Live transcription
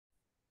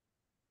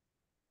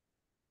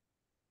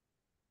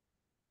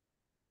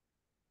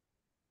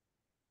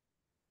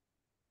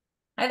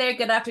Hi there,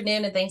 good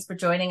afternoon, and thanks for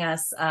joining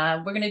us.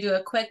 We're going to do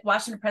a quick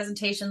Washington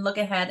presentation, look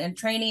ahead, and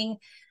training.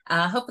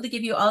 Hopefully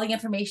give you all the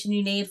information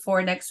you need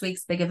for next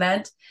week's big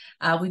event.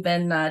 We've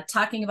been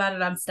talking about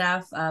it on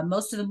staff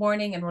most of the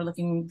morning, and we're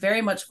looking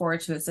very much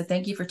forward to it. So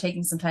thank you for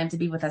taking some time to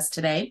be with us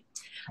today.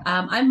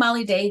 I'm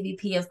Molly Day,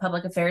 VP of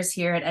Public Affairs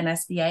here at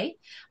NSBA.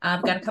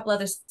 I've got a couple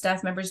other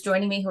staff members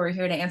joining me who are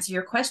here to answer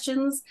your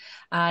questions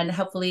and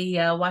hopefully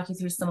walk you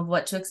through some of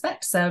what to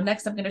expect. So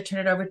next, I'm going to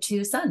turn it over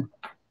to Sun.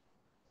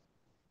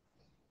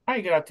 Hi,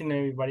 good afternoon,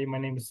 everybody. My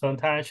name is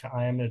Sontaj.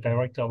 I am the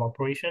Director of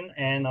Operation,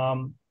 and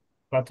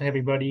glad to have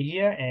everybody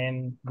here.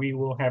 And we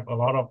will have a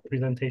lot of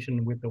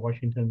presentation with the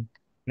Washington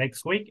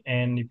next week.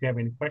 And if you have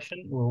any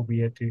question, we'll be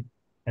here to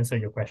answer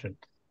your question.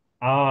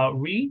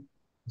 Reed,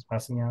 is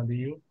passing out to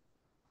you.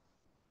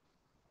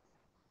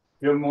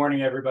 Good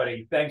morning,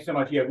 everybody. Thanks so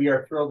much. Yeah, we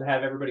are thrilled to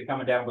have everybody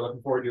coming down. We're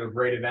looking forward to a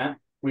great event.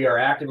 We are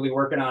actively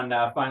working on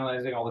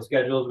finalizing all the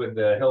schedules with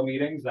the Hill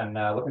meetings and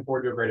looking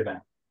forward to a great event.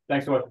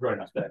 Thanks so much for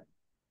joining us today.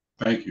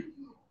 Thank you.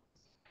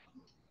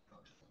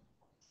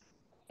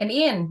 And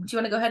Ian, do you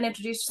want to go ahead and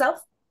introduce yourself?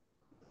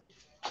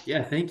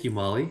 Yeah, thank you,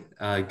 Molly.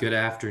 Good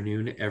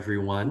afternoon,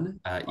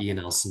 everyone. Ian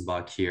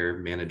Elsenbach here,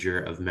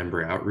 Manager of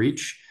Member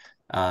Outreach.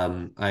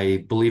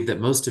 I believe that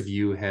most of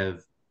you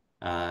have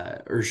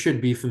or should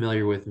be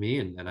familiar with me,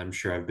 and I'm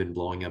sure I've been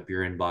blowing up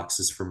your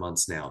inboxes for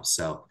months now.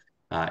 So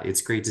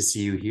it's great to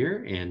see you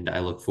here, and I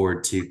look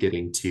forward to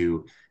getting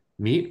to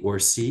meet or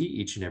see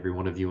each and every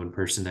one of you in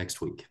person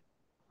next week.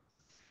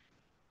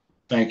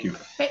 Thank you.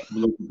 Great.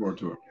 We're looking forward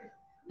to it.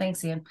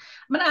 Thanks, Ian.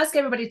 I'm going to ask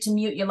everybody to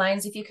mute your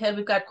lines if you could.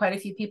 We've got quite a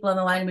few people on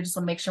the line. We just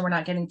want to make sure we're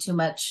not getting too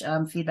much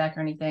feedback or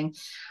anything.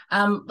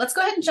 Let's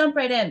go ahead and jump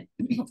right in.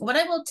 What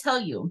I will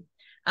tell you,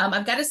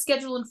 I've got a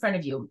schedule in front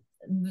of you.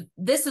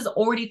 This has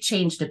already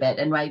changed a bit,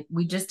 and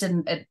we just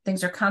didn't,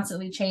 things are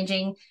constantly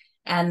changing.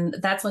 And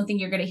that's one thing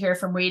you're going to hear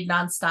from Reed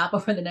nonstop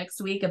over the next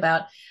week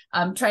about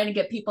trying to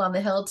get people on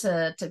the Hill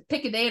to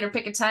pick a date or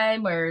pick a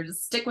time or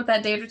stick with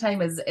that date or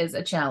time is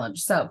a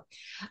challenge. So,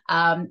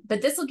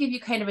 but this will give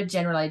you kind of a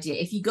general idea.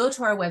 If you go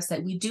to our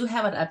website, we do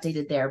have it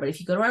updated there, but if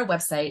you go to our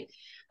website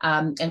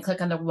and click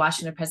on the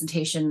Washington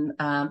presentation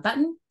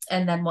button,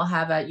 and then we'll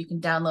have you can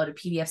download a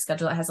PDF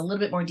schedule that has a little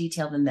bit more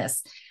detail than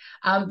this.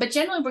 But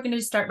generally, we're going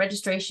to start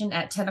registration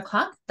at 10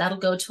 o'clock. That'll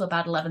go to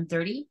about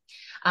 11:30.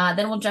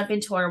 Then we'll jump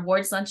into our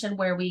awards luncheon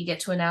where we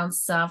get to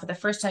announce for the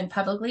first time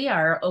publicly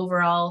our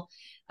overall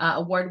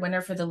award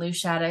winner for the Lou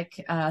Shattuck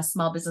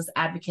Small Business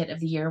Advocate of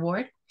the Year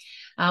Award.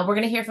 We're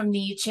going to hear from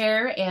the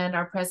chair and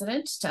our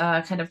president,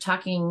 kind of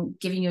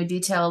giving you a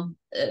detailed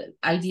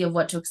idea of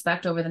what to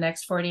expect over the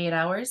next 48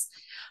 hours.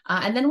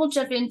 And then we'll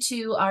jump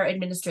into our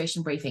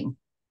administration briefing.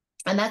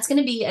 And that's going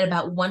to be at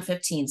about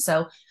 1:15.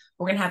 So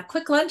we're going to have a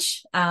quick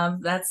lunch.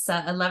 That's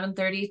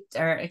 11:30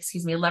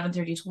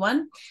 to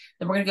 1.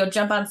 Then we're going to go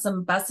jump on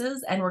some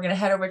buses and we're going to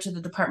head over to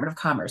the Department of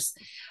Commerce.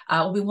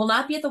 We will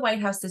not be at the White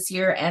House this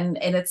year, and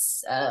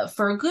it's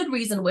for a good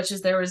reason, which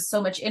is there was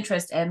so much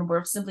interest and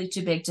we're simply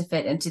too big to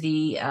fit into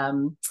the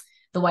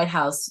White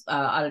House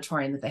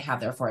auditorium that they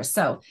have there for us.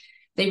 So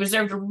they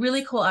reserved a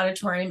really cool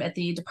auditorium at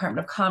the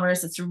Department of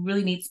Commerce. It's a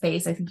really neat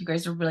space. I think you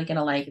guys are really going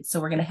to like it. So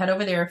we're going to head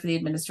over there for the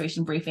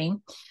administration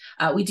briefing.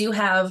 We do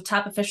have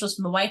top officials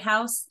from the White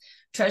House,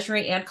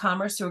 Treasury, and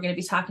Commerce who are going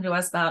to be talking to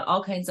us about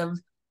all kinds of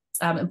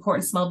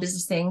important small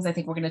business things. I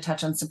think we're going to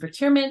touch on some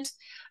procurement,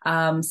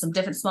 some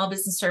different small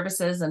business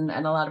services, and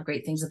a lot of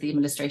great things that the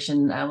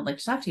administration would like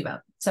to talk to you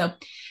about. So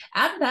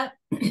after that,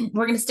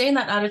 we're going to stay in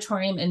that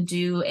auditorium and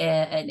do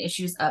an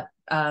issues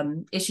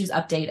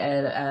update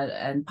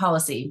and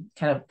policy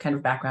kind of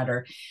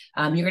backgrounder.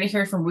 You're going to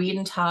hear from Reed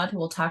and Todd, who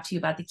will talk to you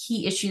about the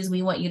key issues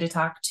we want you to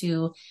talk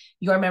to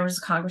your members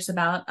of Congress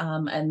about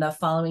and the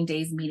following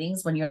day's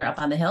meetings when you're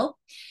up on the Hill.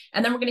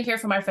 And then we're going to hear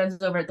from our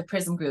friends over at the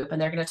PRISM Group,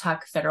 and they're going to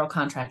talk federal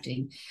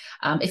contracting.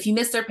 If you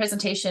missed their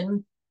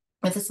presentation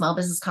with the Small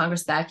Business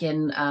Congress back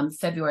in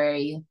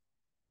February,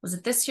 was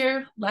it this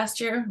year, last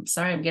year? I'm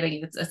sorry,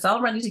 it's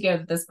all running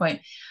together at this point.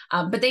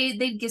 But they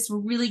give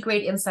some really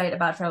great insight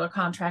about federal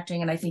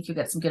contracting, and I think you'll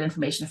get some good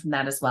information from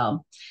that as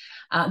well.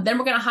 Then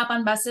we're going to hop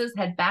on buses,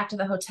 head back to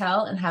the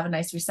hotel, and have a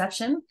nice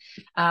reception.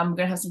 We're going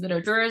to have some good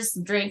hors d'oeuvres,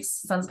 some drinks.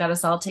 Sun's got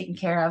us all taken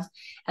care of.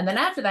 And then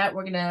after that,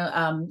 we're going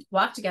to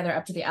walk together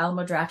up to the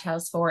Alamo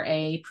Drafthouse for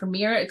a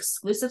premiere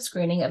exclusive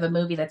screening of a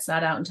movie that's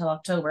not out until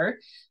October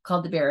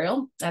called The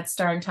Burial. That's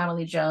starring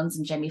Tommy Lee Jones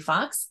and Jamie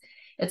Foxx.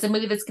 It's a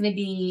movie that's going to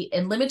be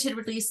in limited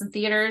release in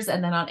theaters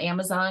and then on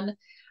Amazon.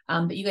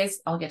 But you guys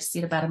all get to see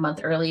it about a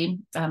month early.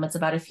 It's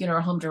about a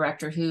funeral home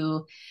director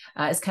who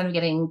is kind of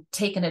getting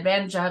taken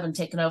advantage of and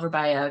taken over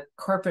by a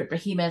corporate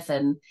behemoth,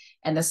 and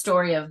the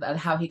story of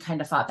how he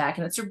kind of fought back.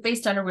 And it's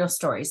based on a real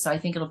story. So I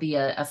think it'll be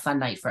a fun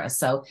night for us.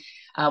 So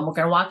we're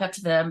going to walk up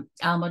to the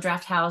Alamo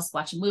Drafthouse,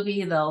 watch a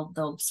movie.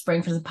 They'll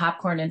spring for some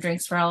popcorn and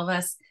drinks for all of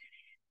us.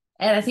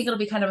 And I think it'll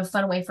be kind of a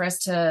fun way for us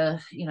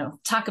to,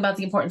 talk about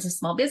the importance of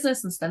small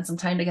business and spend some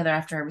time together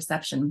after a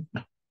reception.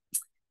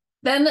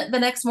 Then the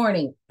next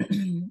morning,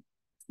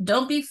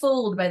 don't be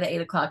fooled by the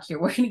 8 o'clock here.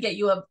 We're going to get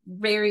you up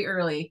very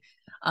early.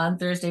 on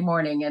Thursday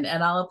morning. And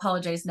I'll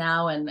apologize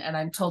now. And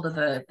I'm told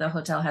that the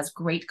hotel has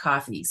great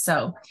coffee.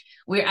 So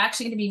we're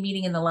actually going to be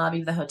meeting in the lobby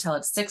of the hotel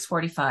at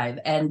 6:45,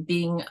 and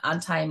being on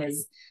time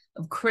is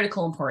of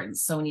critical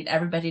importance. So we need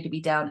everybody to be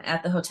down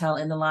at the hotel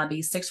in the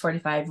lobby,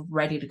 6:45,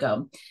 ready to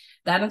go.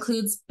 That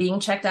includes being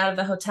checked out of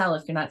the hotel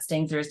if you're not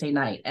staying Thursday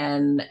night,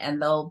 and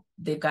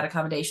they've got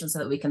accommodations so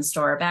that we can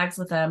store our bags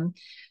with them.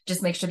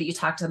 Just make sure that you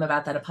talk to them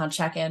about that upon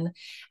check-in.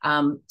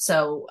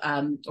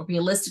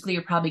 Realistically,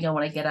 you're probably going to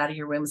want to get out of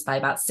your rooms by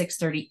about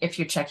 6:30 if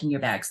you're checking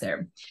your bags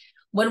there.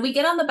 When we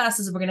get on the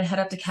buses, we're going to head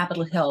up to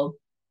Capitol Hill.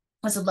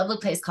 It's a lovely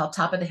place called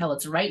Top of the Hill.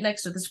 It's right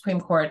next to the Supreme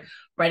Court,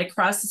 right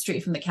across the street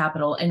from the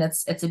Capitol, and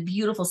it's a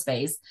beautiful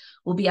space.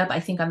 We'll be up, I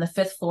think, on the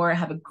 5th floor,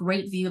 have a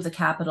great view of the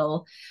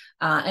Capitol,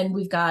 and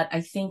we've got,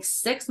 I think,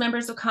 6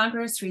 members of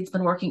Congress. Reed's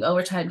been working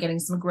overtime, getting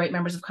some great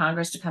members of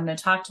Congress to come in and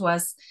talk to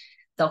us.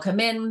 They'll come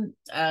in,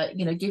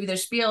 give you their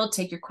spiel,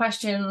 take your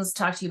questions,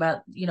 talk to you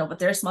about, what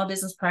their small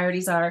business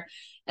priorities are.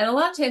 And a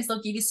lot of times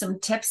they'll give you some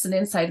tips and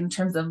insight in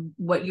terms of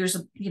what you're,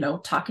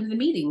 talking to the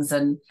meetings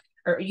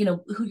or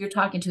who you're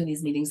talking to in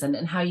these meetings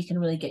and how you can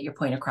really get your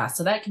point across.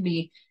 So that can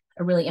be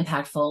a really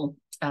impactful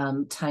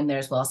time there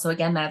as well. So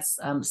again, that's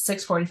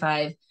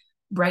 6:45,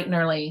 bright and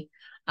early.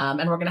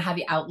 And we're going to have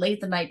you out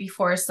late the night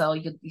before. So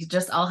you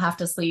just all have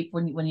to sleep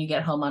when you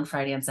get home on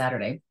Friday and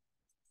Saturday.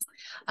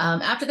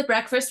 After the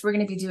breakfast, we're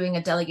going to be doing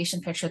a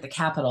delegation picture at the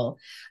Capitol.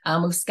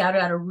 We've scouted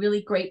out a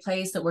really great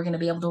place that we're going to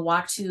be able to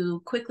walk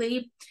to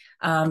quickly,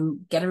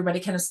 get everybody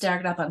kind of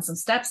staggered up on some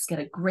steps, get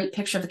a great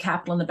picture of the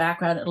Capitol in the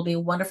background. It'll be a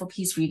wonderful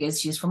piece for you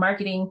guys to use for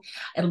marketing.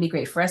 It'll be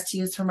great for us to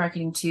use for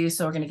marketing too.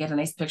 So we're going to get a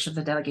nice picture of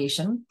the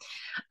delegation.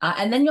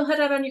 And then you'll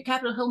head out on your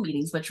Capitol Hill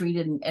meetings, which Reed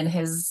and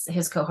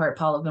his cohort,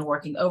 Paul, have been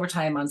working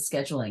overtime on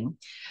scheduling.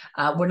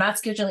 We're not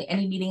scheduling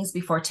any meetings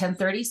before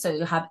 10:30, so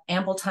you'll have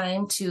ample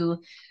time to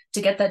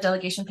get that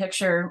delegation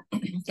picture,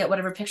 get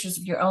whatever pictures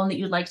of your own that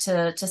you'd like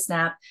to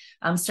snap.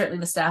 Certainly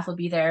the staff will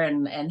be there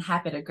and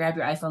happy to grab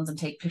your iPhones and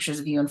take pictures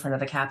of you in front of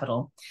the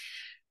Capitol.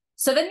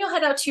 So then you'll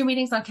head out to your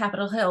meetings on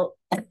Capitol Hill.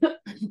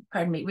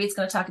 Pardon me, Reed's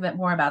going to talk a bit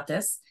more about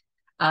this.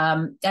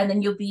 And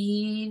then you'll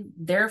be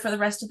there for the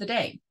rest of the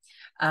day.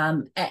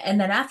 And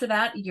then after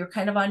that, you're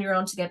kind of on your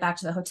own to get back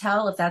to the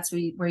hotel if that's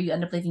where you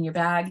end up leaving your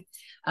bag.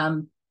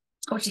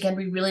 Which again,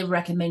 we really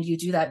recommend you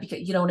do that because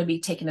you don't want to be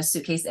taking a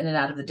suitcase in and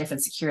out of the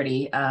different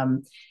security,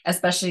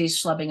 especially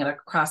schlepping it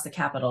across the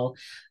Capitol.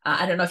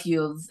 I don't know if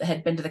you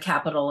had been to the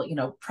Capitol,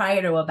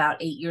 prior to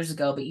about 8 years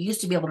ago, but you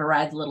used to be able to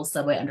ride the little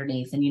subway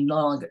underneath, and you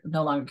no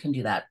longer can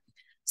do that.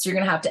 So you're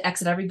going to have to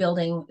exit every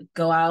building,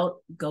 go out,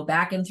 go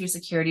back in through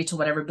security to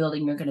whatever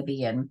building you're going to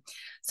be in.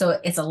 So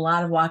it's a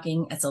lot of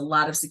walking. It's a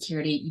lot of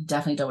security. You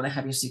definitely don't want to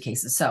have your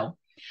suitcases. So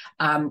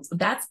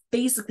that's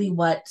basically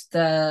what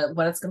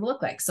it's going to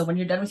look like. So when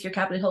you're done with your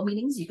Capitol Hill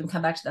meetings, you can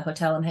come back to the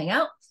hotel and hang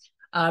out.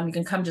 You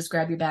can come just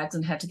grab your bags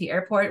and head to the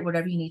airport,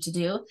 whatever you need to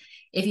do.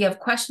 If you have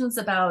questions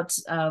about,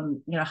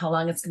 how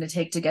long it's going to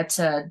take to get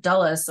to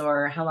Dulles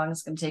or how long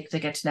it's going to take to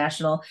get to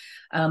National,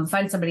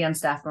 find somebody on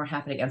staff, and we're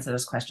happy to answer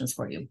those questions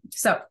for you.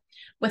 So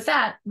with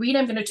that, Reed,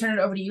 I'm going to turn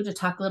it over to you to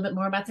talk a little bit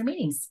more about their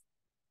meetings.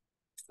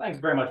 Thanks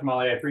very much,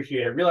 Molly. I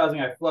appreciate it. Realizing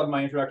I flubbed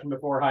my introduction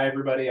before. Hi,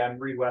 everybody. I'm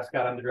Reed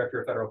Westcott. I'm the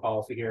Director of Federal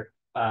Policy here.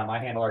 I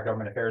handle our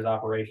government affairs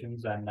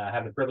operations and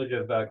have the privilege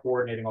of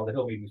coordinating all the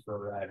Hill meetings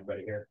for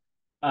everybody here.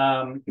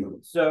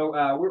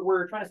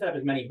 We're trying to set up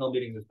as many Hill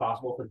meetings as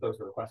possible for the folks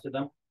that requested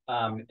them.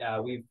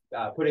 We've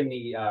put in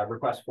the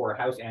request for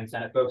House and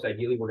Senate folks.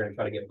 Ideally, we're going to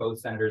try to get both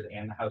senators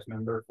and the House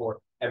member for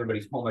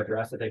everybody's home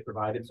address that they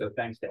provided. So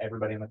thanks to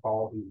everybody on the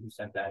call who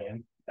sent that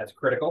in. That's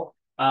critical.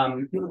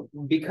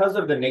 Because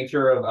of the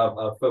nature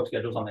of folks'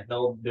 schedules on the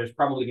Hill, there's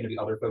probably going to be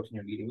other folks in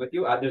your meeting with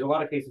you. There's a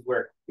lot of cases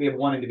where we have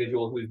one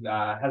individual who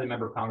has a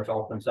member of Congress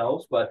all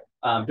themselves, but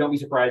don't be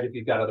surprised if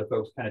you've got other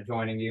folks kind of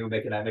joining you,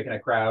 making a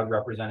crowd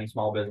representing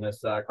small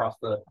business across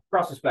the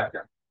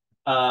spectrum.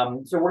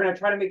 So we're going to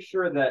try to make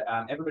sure that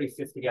everybody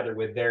sits together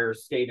with their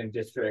state and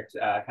district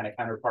kind of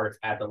counterparts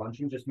at the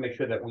luncheon, just to make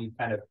sure that we've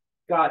kind of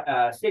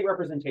got state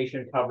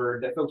representation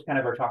covered, that folks kind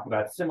of are talking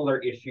about similar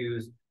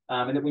issues.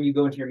 And that when you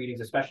go into your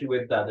meetings, especially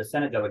with the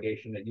Senate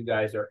delegation, that you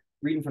guys are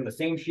reading from the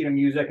same sheet of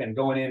music and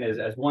going in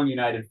as one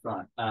united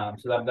front.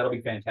 So that'll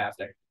be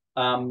fantastic.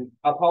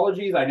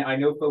 Apologies. I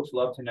know folks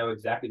love to know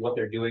exactly what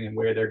they're doing and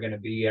where they're going to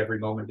be every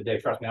moment of the day.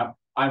 Trust me,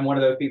 I'm one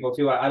of those people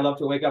too. I love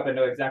to wake up and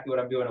know exactly what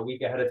I'm doing a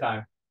week ahead of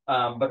time.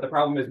 But the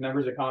problem is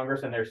members of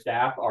Congress and their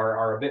staff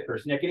are a bit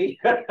persnickety.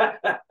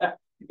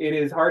 It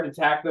is hard to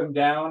tack them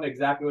down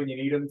exactly when you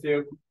need them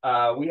to.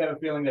 We have a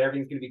feeling that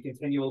everything's going to be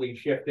continually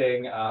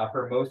shifting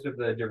for most of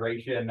the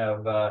duration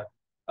of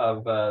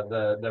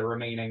the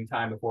remaining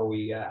time before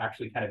we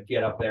actually kind of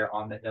get up there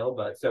on the Hill.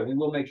 But so we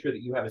will make sure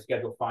that you have a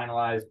schedule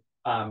finalized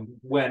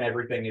when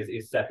everything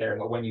is set there,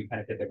 when you kind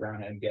of hit the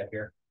ground and get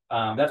here.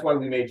 That's why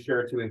we made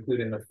sure to include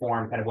in the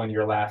form kind of when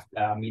your last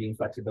meeting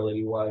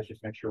flexibility was,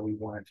 just make sure we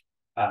weren't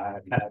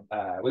that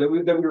we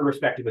were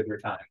respectful of your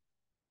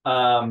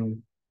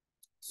time.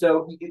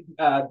 So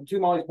to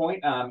Molly's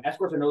point,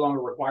 escorts are no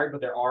longer required, but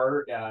there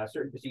are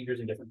certain procedures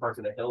in different parts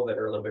of the Hill that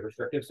are a little bit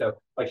restrictive. So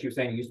like she was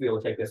saying, you used to be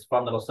able to take this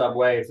fun little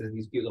subway. It says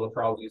these cute little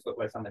trolleys look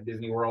like something at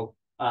Disney World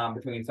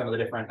between some of the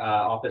different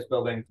office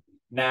buildings.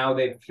 Now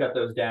they've shut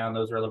those down.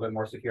 Those are a little bit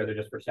more secure. They're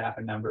just for staff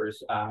and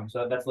members.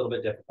 So that's a little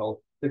bit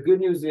difficult. The good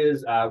news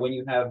is when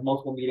you have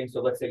multiple meetings,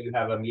 so let's say you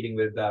have a meeting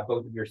with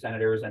both of your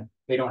senators and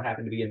they don't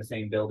happen to be in the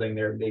same building,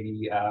 they're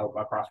maybe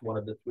across one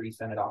of the 3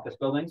 Senate office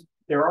buildings.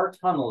 There are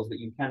tunnels that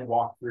you can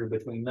walk through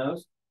between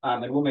those.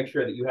 And we'll make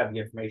sure that you have the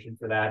information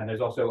for that. And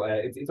there's also,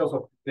 it's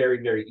also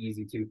very, very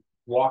easy to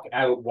walk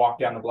out, walk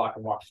down the block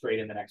and walk straight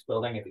in the next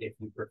building if you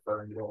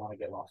prefer and you don't want to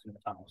get lost in the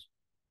tunnels.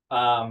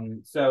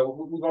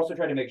 So we've also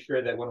tried to make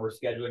sure that when we're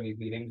scheduling these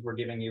meetings, we're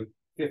giving you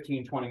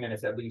 15, 20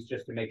 minutes at least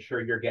just to make sure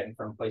you're getting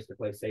from place to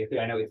place safely.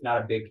 I know it's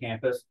not a big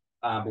campus,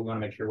 but we want to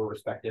make sure we're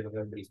respectful of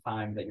everybody's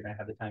time, that you're going to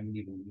have the time you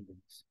need in the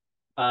meetings.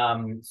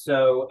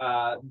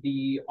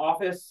 The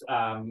office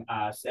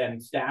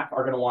and staff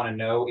are going to want to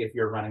know if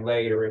you're running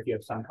late or if you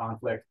have some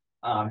conflict,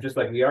 just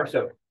like we are.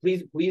 So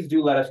please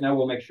do let us know.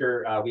 We'll make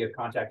sure we have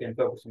contact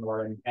info for some of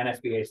our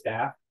NSBA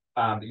staff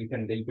that you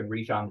can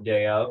reach on the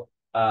day of.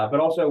 But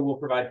also we'll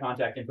provide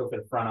contact info for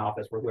the front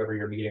office for whoever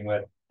you're meeting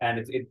with. And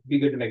it'd be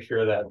good to make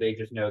sure that they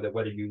just know that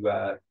whether you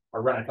are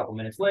running a couple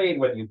minutes late,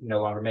 whether you can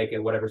no longer make it,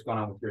 whatever's going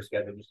on with your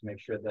schedule, just to make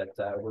sure that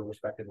we're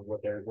respectful of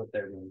what they're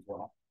doing as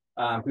well.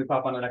 Can we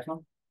pop on the next one?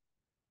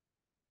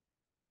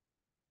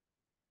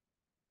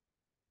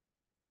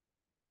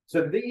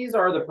 So these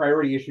are the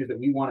priority issues that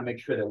we want to make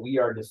sure that we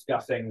are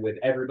discussing with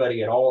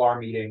everybody at all our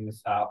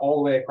meetings, all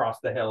the way across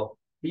the Hill.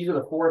 These are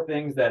the 4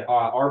 things that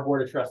our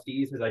Board of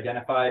Trustees has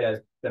identified as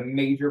the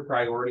major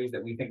priorities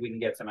that we think we can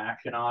get some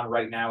action on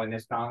right now in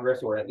this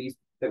Congress, or at least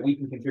that we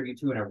can contribute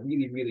to in a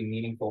really, really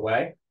meaningful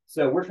way.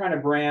 So we're trying to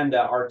brand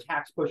our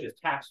tax push as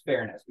tax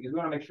fairness, because we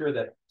want to make sure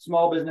that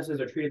small businesses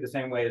are treated the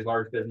same way as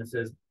large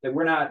businesses, that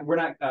we're not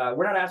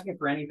asking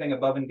for anything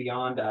above and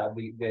beyond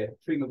the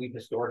treatment we've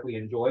historically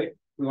enjoyed.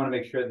 We want to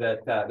make sure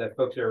that that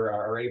folks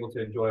are able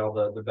to enjoy all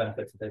the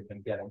benefits that they've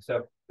been getting.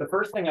 So the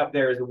first thing up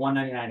there is the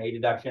 199A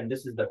deduction.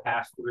 This is the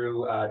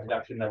pass-through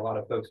deduction that a lot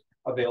of folks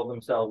avail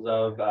themselves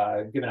of,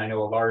 given I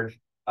know a large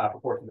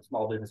proportion of the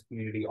small business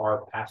community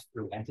are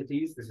pass-through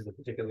entities. This is a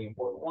particularly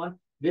important one.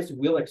 This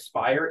will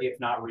expire if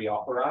not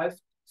reauthorized.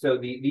 So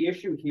the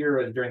issue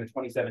here was during the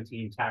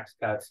 2017 tax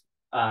cuts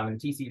and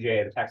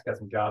TCJA, the Tax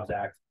Cuts and Jobs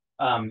Act.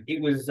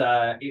 There was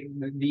a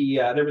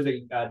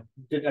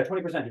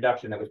 20%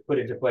 deduction that was put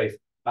into place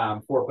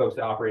for folks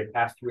that operate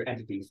pass-through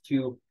entities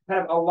to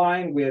kind of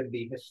align with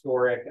the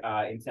historic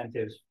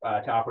incentives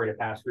to operate a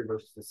pass-through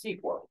versus a C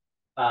Corp.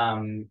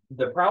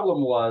 The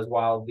problem was,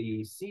 while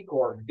the C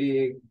Corp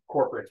big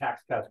corporate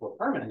tax cuts were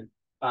permanent,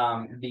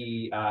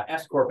 the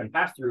S Corp and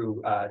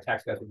pass-through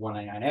tax cuts with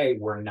 199A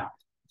were not.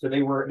 So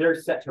they're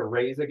set to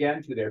raise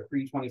again to their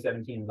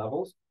pre-2017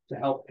 levels to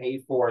help pay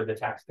for the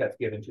tax cuts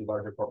given to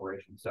larger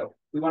corporations. So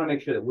we want to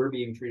make sure that we're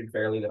being treated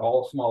fairly, that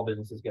all small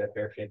businesses get a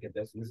fair shake at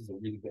this, and this is a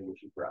really big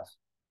issue for us.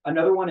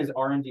 Another one is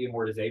R&D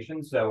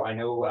amortization. So I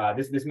know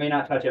this may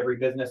not touch every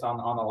business on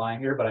the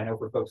line here, but I know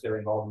for folks that are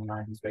involved in the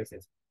R&D space,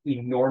 it's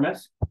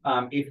enormous.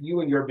 If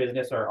you and your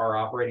business are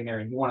operating there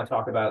and you want to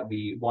talk about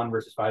the 1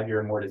 versus 5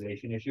 year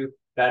amortization issue,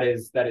 that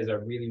is a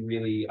really,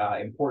 really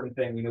important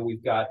thing. We know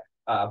we've got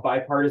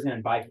bipartisan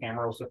and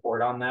bicameral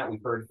support on that.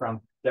 We've heard from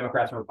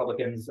Democrats and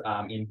Republicans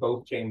in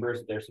both chambers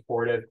that they're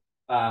supportive.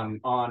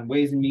 On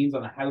Ways and Means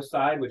on the House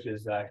side, which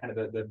is kind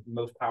of the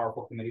most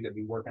powerful committee that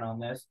be working on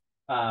this,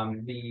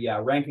 the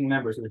ranking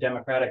members of the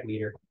Democratic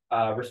leader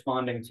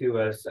responding to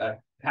a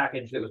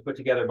package that was put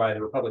together by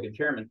the Republican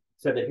chairman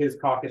said that his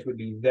caucus would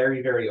be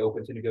very, very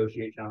open to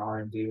negotiation on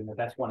R&D, and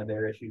that's one of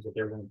their issues that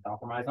they're going to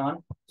compromise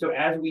on. So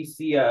as we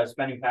see a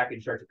spending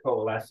package start to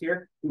coalesce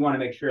here, we want to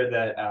make sure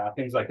that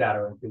things like that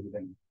are included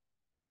in.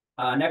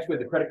 Next, with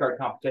the Credit Card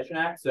Competition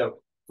Act. So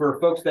for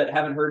folks that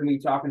haven't heard me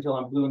talk until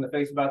I'm blue in the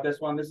face about this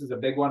one, this is a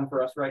big one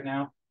for us right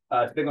now.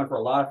 It's a big one for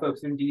a lot of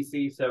folks in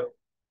DC. So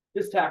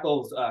this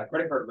tackles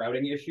credit card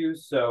routing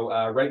issues. So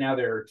right now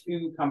there are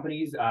 2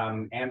 companies,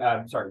 sorry, not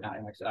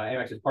Amex.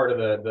 Amex is part of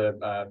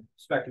the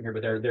spectrum here,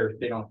 but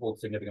they don't hold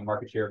significant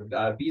market share.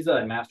 Visa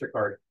and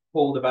MasterCard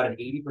hold about an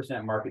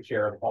 80% market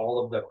share of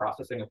all of the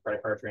processing of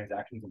credit card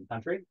transactions in the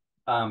country.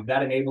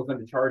 That enables them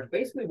to charge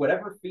basically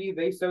whatever fee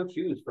they so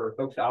choose for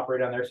folks to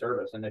operate on their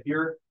service. And if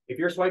you're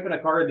swiping a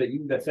card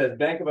that says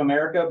Bank of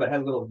America but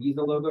has a little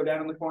Visa logo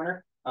down in the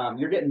corner,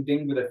 you're getting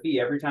dinged with a fee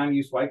every time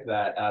you swipe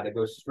that. That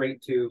goes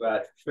straight to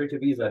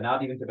Visa,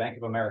 not even to Bank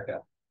of America.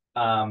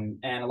 And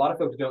a lot of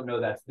folks don't know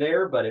that's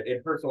there, but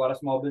it hurts a lot of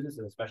small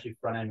businesses, especially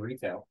front-end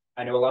retail.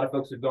 I know a lot of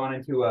folks have gone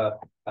into a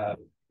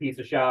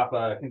pizza shop,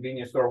 a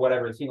convenience store,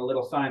 whatever, and seen a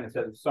little sign that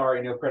says,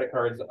 sorry, no credit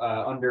cards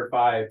under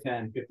 $5,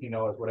 $10,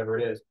 $15, whatever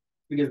it is.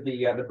 Because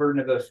the burden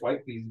of those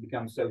swipe fees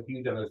becomes so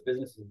huge on those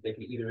businesses, they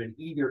can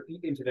either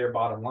eat into their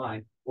bottom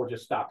line or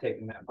just stop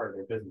taking that part of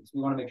their business.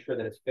 We want to make sure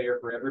that it's fair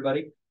for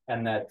everybody,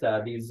 and that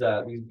these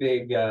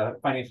big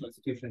financial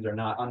institutions are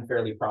not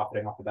unfairly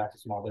profiting off the backs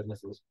of small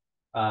businesses.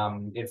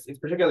 It's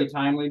particularly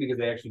timely because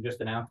they actually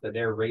just announced that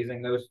they're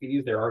raising those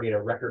fees. They're already at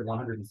a record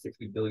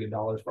 $160 billion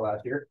for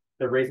last year.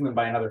 They're raising them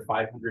by another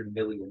 500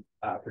 million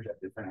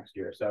projected for next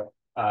year. So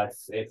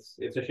it's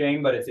a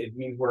shame, but it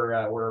means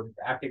we're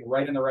acting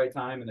right in the right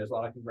time, and there's a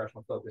lot of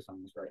congressional focus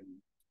on this right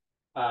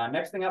now.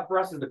 Next thing up for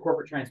us is the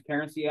Corporate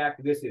Transparency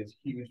Act. This is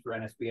huge for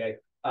NSBA.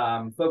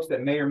 Folks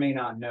that may or may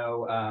not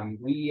know,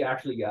 we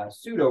actually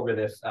sued over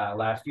this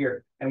last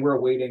year, and we're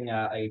awaiting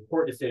a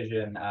court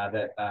decision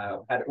that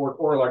had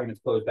oral arguments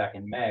closed back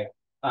in May.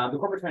 The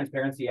Corporate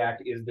Transparency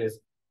Act is this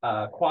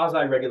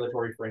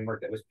quasi-regulatory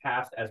framework that was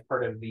passed as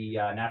part of the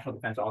National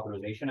Defense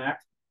Authorization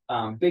Act.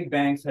 Big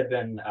banks had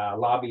been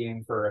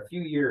lobbying for a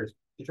few years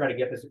to try to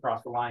get this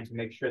across the line to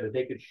make sure that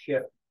they could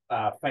shift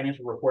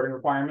financial reporting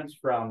requirements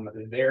from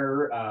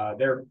their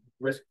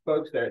risk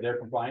folks, their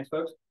compliance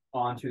folks,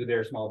 onto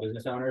their small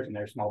business owners and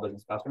their small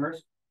business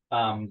customers.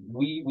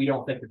 We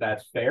don't think that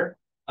that's fair.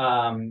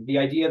 The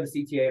idea of the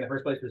CTA in the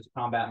first place was to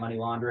combat money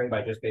laundering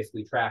by just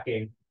basically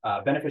tracking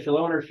beneficial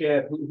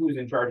ownership, who's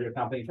in charge of a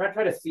company,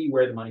 try to see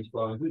where the money's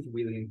flowing, who's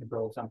really in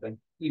control of something,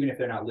 even if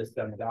they're not listed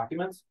on the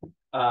documents.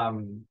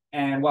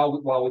 And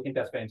while we think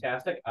that's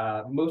fantastic,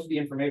 most of the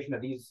information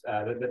that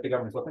that the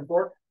government's looking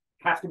for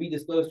has to be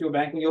disclosed to a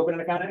bank when you open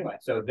an account anyway.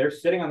 So they're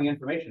sitting on the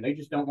information. They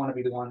just don't want to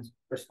be the ones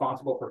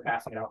responsible for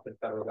passing it off to the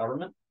federal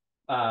government.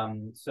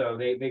 So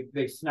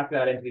they snuck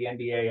that into the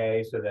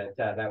NDAA so that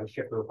that would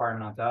shift the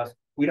requirement onto us.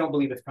 We don't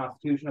believe it's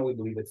constitutional. We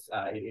believe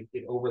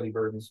it overly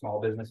burdens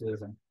small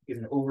businesses and is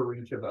an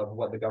overreach of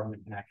what the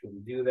government can actually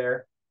do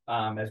there,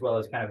 as well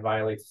as kind of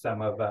violates some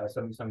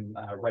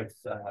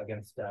rights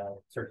against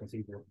search and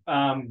seizure.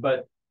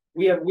 But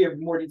we have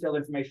more detailed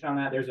information on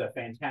that. There's a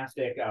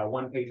fantastic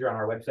one-pager on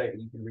our website that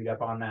you can read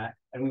up on that.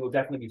 And we will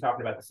definitely be talking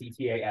about the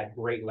CTA at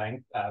great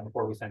length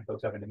before we send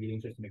folks up into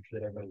meetings, just to make sure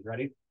that everybody's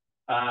ready.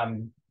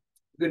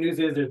 Good news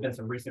is there's been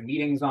some recent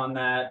meetings on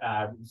that,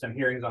 some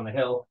hearings on the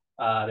Hill.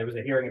 There was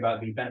a hearing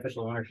about the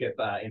beneficial ownership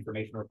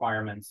information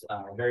requirements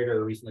very,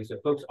 very recently. So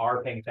folks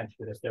are paying attention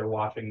to this. They're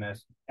watching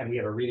this, and we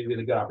have a really,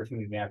 really good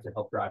opportunity now to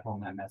help drive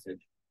home that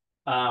message.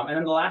 And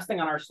then the last thing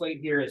on our slate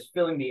here is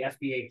filling the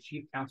SBA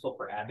Chief Counsel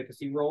for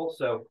Advocacy role.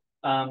 So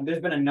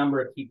there's been a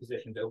number of key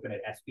positions open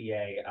at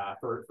SBA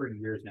for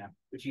years now.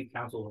 The Chief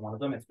Counsel is one of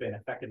them. It's been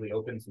effectively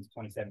open since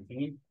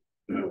 2017.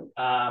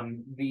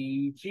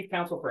 The Chief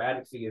Counsel for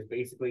Advocacy is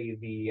basically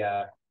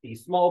the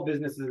small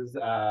businesses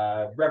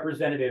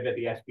representative at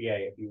the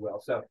SBA, if you will.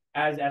 So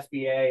as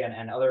SBA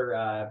and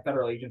other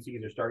federal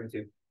agencies are starting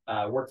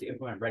to work to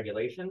implement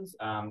regulations,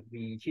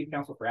 the Chief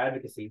Counsel for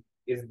Advocacy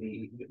is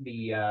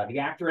the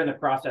actor in the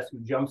process who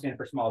jumps in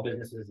for small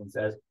businesses and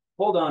says,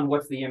 hold on,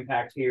 what's the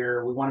impact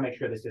here? We want to make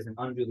sure this isn't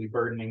unduly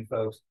burdening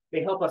folks.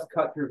 They help us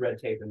cut through red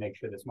tape and make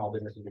sure that small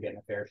businesses are getting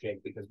a fair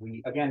shake, because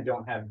we, again,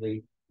 don't have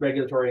the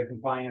regulatory and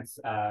compliance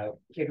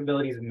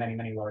capabilities of many,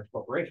 many large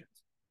corporations.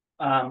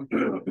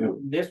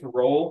 This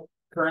role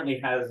currently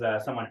has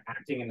someone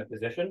acting in the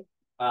position,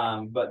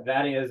 but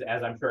that is,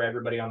 as I'm sure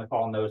everybody on the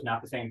call knows,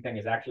 not the same thing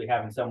as actually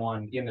having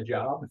someone in the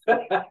job.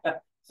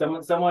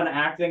 Someone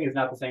acting is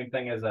not the same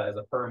thing as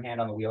a firm hand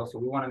on the wheel. So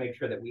we want to make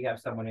sure that we have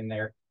someone in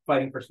there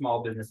fighting for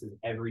small businesses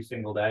every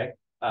single day.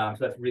 So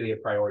that's really a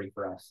priority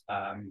for us.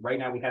 Right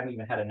now, we haven't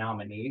even had a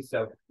nominee.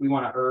 So we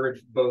want to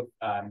urge both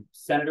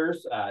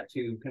senators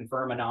to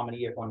confirm a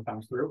nominee if one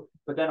comes through.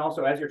 But then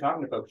also, as you're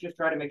talking to folks, just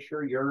try to make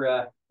sure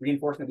you're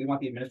reinforcing that we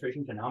want the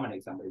administration to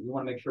nominate somebody. We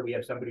want to make sure we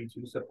have somebody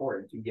to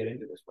support and to get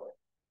into this role.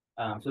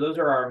 So those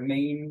are our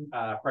main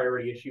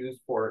priority issues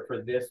for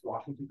this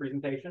Washington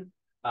presentation.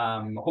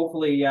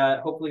 Hopefully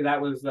that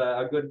was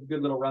a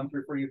good little run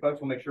through for you folks.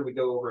 We'll make sure we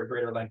go over a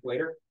greater length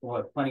later. We'll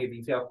have plenty of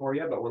detail for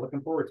you, but we're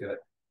looking forward to it.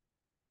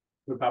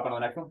 Can we pop on the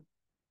next one?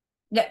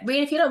 Yeah,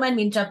 Reed, if you don't mind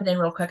me jumping in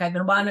real quick, I've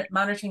been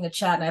monitoring the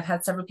chat, and I've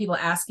had several people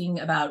asking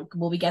about,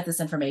 will we get this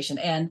information?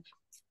 And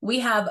we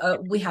have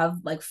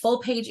like full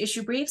page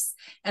issue briefs,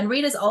 and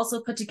Reed has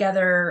also put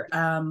together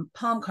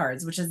palm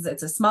cards, which is,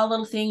 it's a small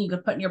little thing you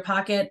could put in your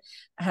pocket.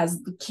 It has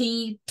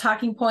key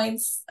talking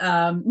points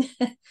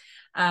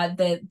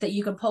that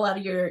you can pull out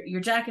of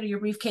your jacket or your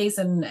briefcase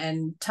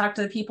and talk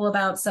to the people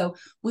about. So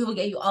we will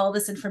get you all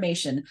this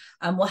information.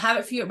 We'll have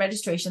it for you at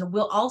registration.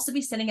 We'll also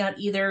be sending out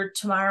either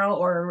tomorrow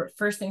or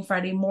first thing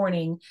Friday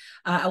morning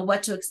a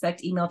what to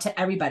expect email to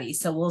everybody.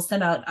 So we'll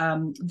send out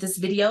this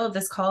video of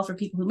this call for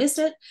people who missed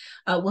it.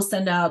 We'll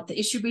send out the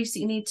issue briefs that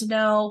you need to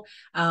know,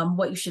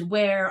 what you should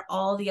wear,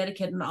 all the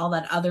etiquette and all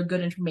that other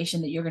good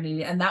information that you're going to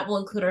need. And that will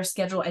include our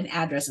schedule and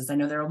addresses. I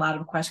know there are a lot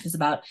of questions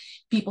about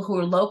people who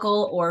are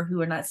local or who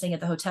are not staying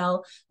at the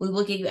hotel. We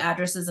will give you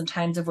addresses and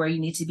times of where you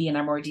need to be in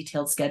our more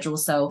detailed schedule.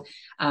 So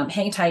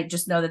hang tight.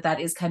 Just know that that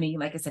is coming,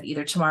 like I said,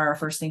 either tomorrow or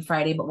first thing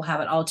Friday, but we'll have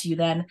it all to you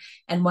then.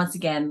 And once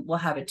again, we'll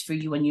have it for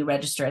you when you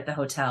register at the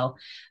hotel.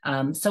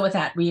 So with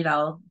that, Reed,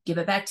 I'll give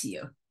it back to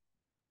you.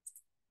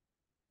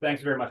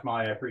 Thanks very much,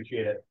 Molly. I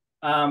appreciate it.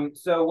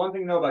 So one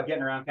thing to know about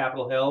getting around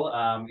Capitol Hill,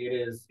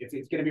 it's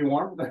going to be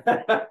warm.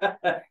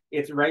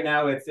 It's right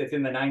now it's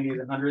in the 90s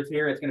and 100s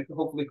here. It's going to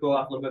hopefully cool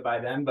off a little bit by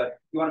then, but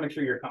you want to make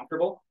sure you're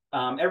comfortable.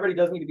 Everybody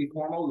does need to be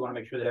formal. We want to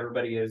make sure that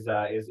everybody is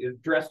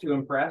dressed to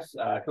impress.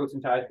 Coats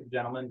and ties for the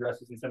gentlemen,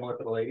 dresses and similar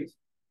for the ladies.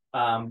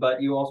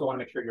 But you also want to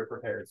make sure you're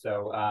prepared.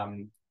 So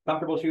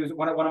comfortable shoes.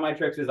 One of my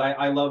tricks is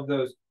I love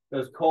those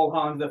Cole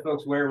Haans that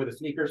folks wear with a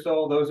sneaker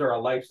sole. Those are a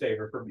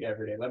lifesaver for me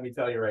every day. Let me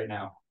tell you right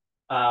now.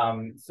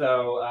 There's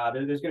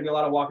going to be a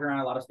lot of walking around,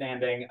 a lot of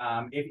standing.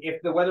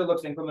 If the weather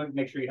looks inclement,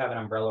 make sure you have an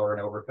umbrella or an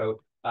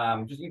overcoat.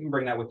 Just you can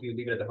bring that with you,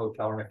 leave it at the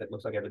hotel room if it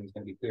looks like everything's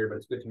going to be clear, but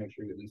it's good to make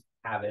sure you at least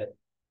have it.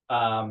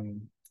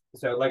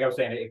 So like I was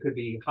saying, it could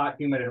be hot,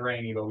 humid, and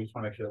rainy, but we just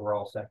want to make sure that we're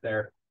all set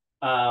there.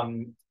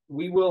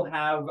 We will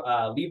have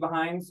leave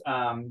behinds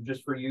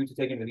just for you to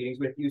take into meetings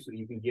with you so that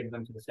you can give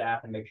them to the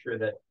staff and make sure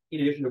that in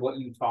addition to what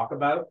you talk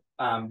about,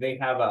 they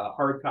have a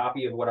hard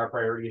copy of what our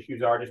priority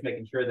issues are, just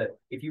making sure that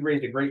if you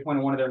raised a great point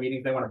in one of their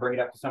meetings, they want to bring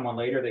it up to someone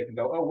later, they can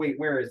go, oh, wait,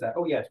 where is that?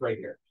 Oh, yeah, it's right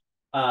here.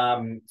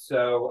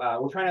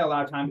 We're trying to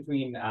allow time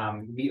between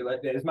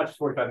as much as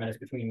 45 minutes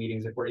between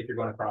meetings if you're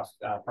going across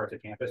parts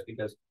of campus,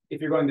 because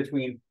if you're going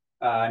between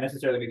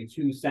necessarily maybe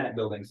two Senate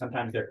buildings,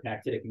 sometimes they're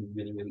connected, it can be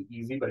really, really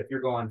easy. But if you're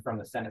going from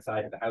the Senate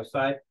side to the House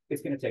side,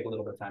 it's going to take a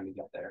little bit of time to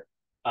get there.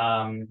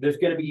 There's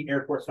going to be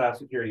airport style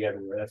security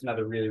everywhere. That's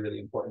another really, really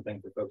important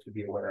thing for folks to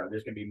be aware of.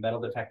 There's going to be metal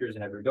detectors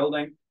in every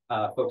building.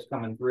 Folks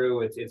coming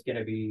through, it's going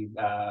to be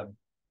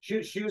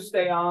shoes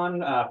stay on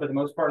for the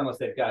most part, unless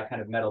they've got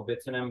kind of metal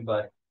bits in them.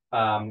 But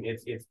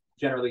it's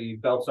generally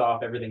belts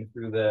off everything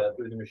through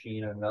the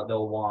machine, and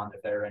they'll wand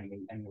if there are any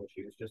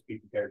issues. Just be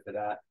prepared for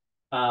that.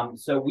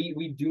 So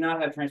we do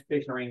not have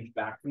transportation arranged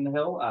back from the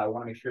Hill. I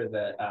want to make sure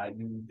that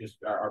you just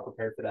are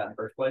prepared for that in the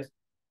first place.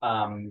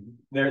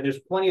 There's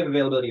plenty of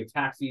availability of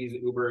taxis,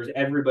 Ubers.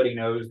 Everybody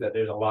knows that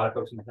there's a lot of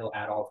folks in the Hill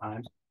at all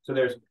times. So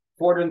there's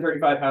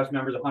 435 House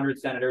members, 100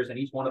 senators, and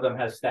each one of them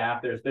has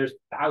staff. There's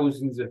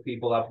thousands of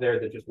people up there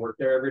that just work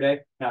there every day,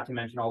 not to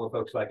mention all the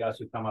folks like us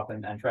who come up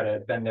and try to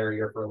bend their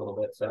ear for a little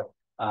bit. So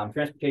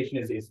transportation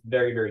is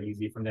very, very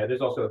easy from there.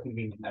 There's also a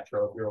convenient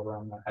metro if you're over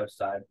on the House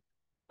side.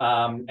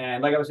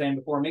 And like I was saying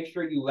before, make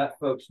sure you let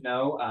folks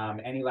know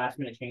any last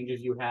minute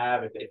changes you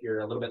have. If you're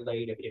a little bit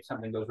late, if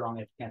something goes wrong,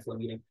 if you cancel a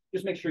meeting,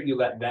 just make sure you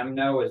let them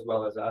know as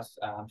well as us,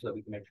 so that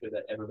we can make sure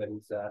that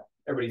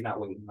everybody's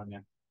not waiting on you.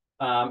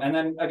 And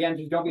then again,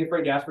 just don't be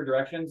afraid to ask for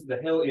directions. The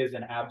Hill is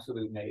an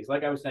absolute maze.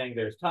 Like I was saying,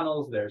 there's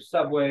tunnels, there's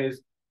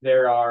subways,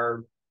 there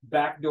are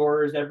back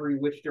doors every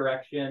which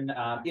direction.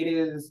 It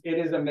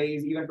is a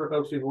maze even for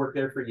folks who've worked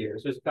there for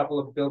years. There's a couple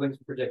of buildings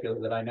in particular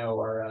that I know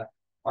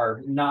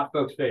are not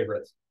folks'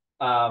 favorites.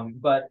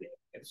 But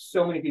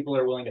so many people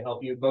are willing to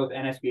help you, both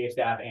NSBA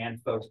staff and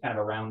folks kind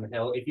of around the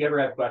Hill. If you ever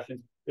have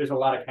questions, there's a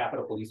lot of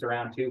Capitol Police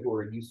around too who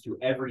are used to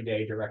every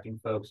day directing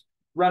folks,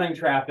 running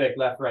traffic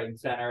left, right, and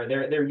center.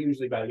 They're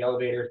usually by the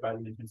elevators, by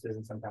the entrances,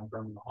 and sometimes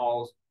roaming the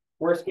halls.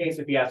 Worst case,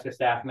 if you ask a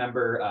staff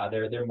member,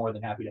 they're more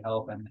than happy to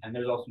help, and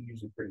there's also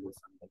usually pretty good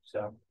signage.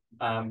 So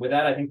with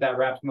that, I think that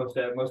wraps most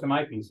of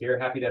my piece here.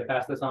 Happy to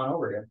pass this on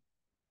over here.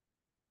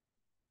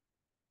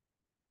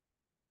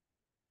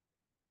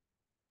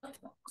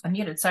 I'm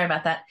muted. Sorry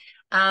about that.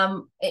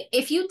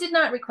 If you did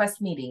not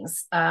request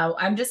meetings,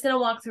 I'm just going to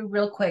walk through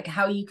real quick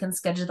how you can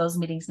schedule those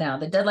meetings now.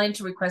 The deadline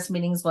to request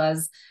meetings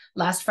was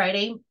last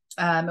Friday.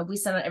 We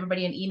sent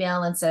everybody an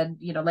email and said,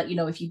 let you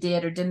know if you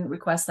did or didn't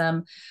request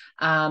them.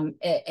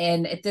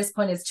 And at this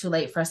point, it's too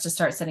late for us to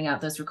start sending out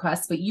those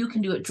requests, but you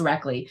can do it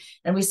directly.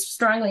 And we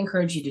strongly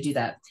encourage you to do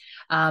that.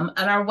 On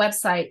our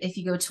website, if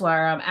you go to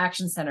our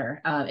Action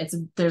Center,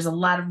 there's a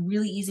lot of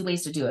really easy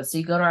ways to do it. So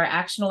you go to our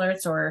action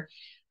alerts or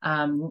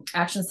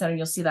Action Center,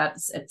 you'll see that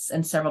it's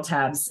in several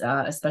tabs,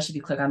 especially if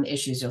you click on the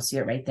issues, you'll see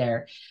it right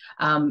there.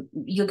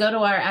 You'll go to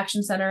our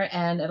Action Center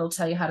and it'll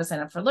tell you how to sign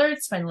up for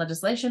alerts, find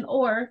legislation,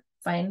 or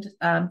find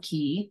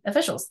key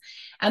officials.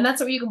 And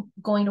that's what you're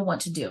going to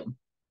want to do.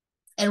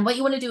 And what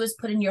you want to do is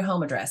put in your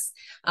home address.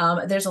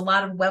 There's a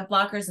lot of web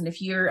blockers, and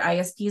if your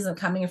ISP isn't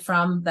coming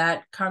from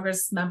that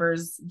Congress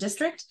member's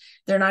district,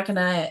 they're not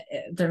gonna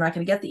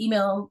get the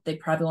email. They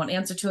probably won't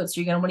answer to it. So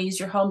you're gonna want to use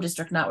your home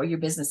district, not where your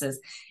business is,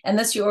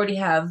 unless you already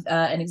have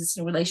an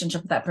existing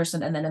relationship with that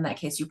person. And then in that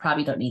case, you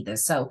probably don't need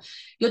this. So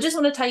you'll just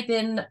want to type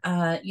in,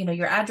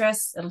 your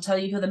address. It'll tell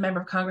you who the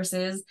member of Congress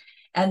is,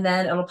 and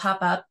then it'll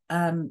pop up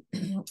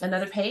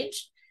another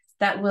page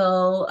that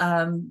will,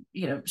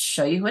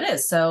 show you who it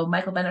is. So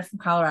Michael Bennett from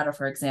Colorado,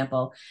 for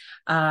example.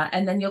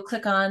 And then you'll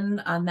click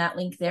on that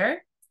link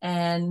there,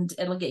 and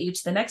it'll get you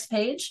to the next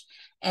page.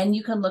 And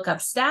you can look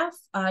up staff.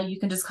 You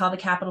can just call the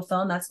Capitol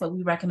phone. That's what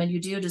we recommend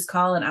you do. Just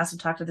call and ask to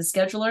talk to the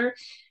scheduler.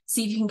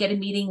 See if you can get a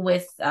meeting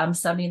with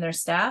somebody in their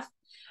staff.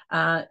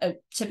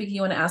 Typically,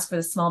 you want to ask for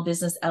the small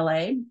business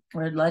LA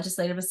or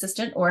legislative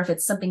assistant, or if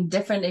it's something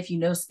different, if you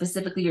know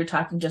specifically you're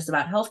talking just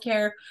about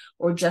healthcare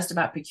or just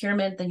about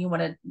procurement, then you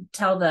want to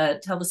tell the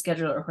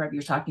scheduler or whoever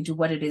you're talking to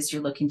what it is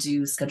you're looking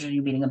to schedule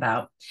your meeting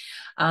about.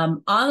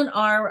 On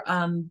our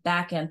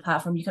back-end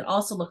platform, you can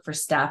also look for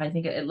staff. I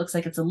think it looks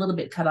like it's a little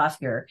bit cut off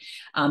here,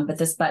 but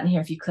this button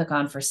here, if you click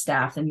on for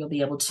staff, then you'll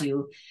be able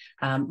to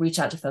reach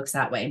out to folks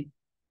that way.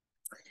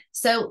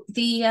 So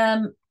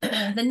the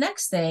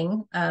next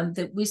thing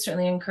that we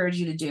certainly encourage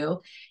you to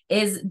do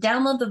is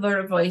download the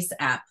Voter Voice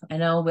app. I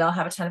know we all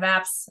have a ton of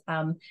apps.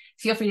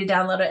 Feel free to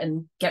download it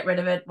and get rid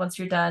of it once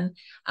you're done.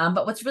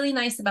 But what's really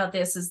nice about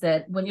this is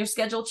that when your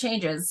schedule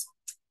changes,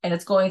 and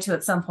it's going to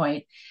at some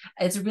point,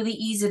 it's really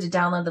easy to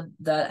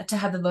download to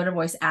have the Voter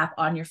Voice app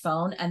on your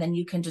phone, and then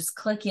you can just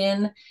click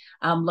in,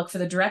 look for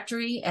the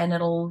directory, and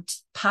it'll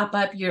pop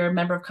up your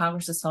member of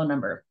Congress's phone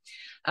number.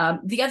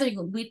 The other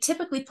thing, we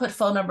typically put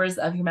phone numbers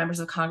of your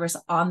members of Congress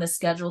on the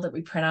schedule that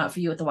we print out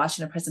for you at the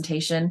Washington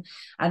presentation.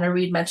 I know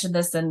Reed mentioned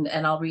this, and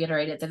I'll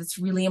reiterate it, that it's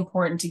really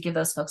important to give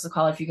those folks a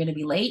call if you're going to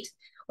be late,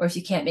 or if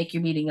you can't make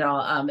your meeting at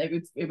all.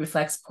 It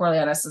reflects poorly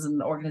on us as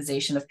an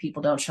organization if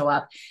people don't show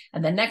up.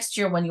 And then next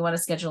year, when you want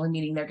to schedule a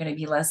meeting, they're going to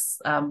be less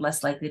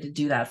likely to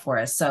do that for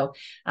us. So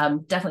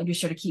definitely be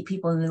sure to keep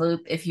people in the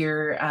loop. If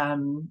you're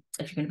going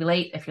to be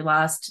late, if you're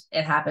lost,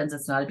 it happens.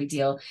 It's not a big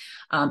deal.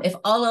 If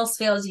all else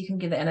fails, you can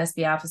give the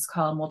NSBA office a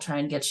call, and we'll try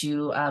and get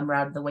you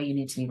routed the way you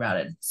need to be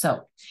routed.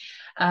 So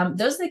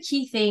those are the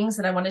key things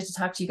that I wanted to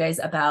talk to you guys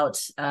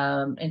about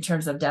in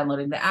terms of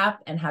downloading the app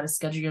and how to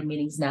schedule your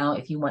meetings now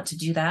if you want to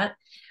do that.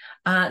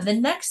 The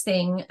next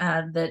thing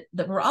that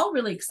we're all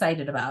really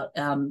excited about,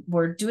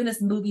 we're doing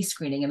this movie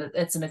screening, and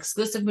it's an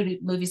exclusive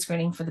movie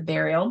screening for The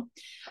Burial,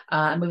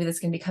 a movie that's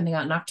going to be coming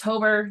out in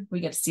October. We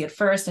get to see it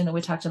first. I know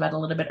we talked about it a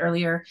little bit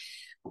earlier,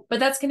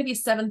 but that's going to be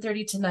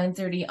 7:30 to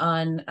 9:30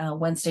 on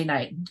Wednesday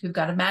night. We've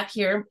got a map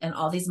here, and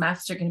all these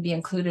maps are going to be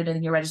included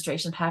in your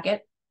registration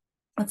packet.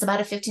 It's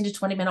about a 15 to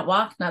 20 minute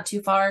walk, not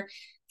too far.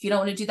 If you don't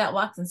want to do that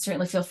walk, then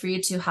certainly feel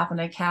free to hop in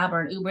a cab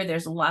or an Uber.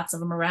 There's lots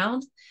of them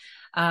around.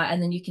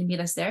 And then you can meet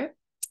us there.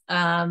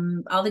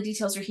 All the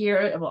details are here.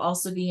 It will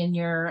also be in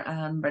your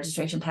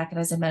registration packet,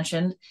 as I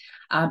mentioned.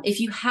 If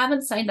you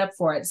haven't signed up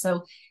for it,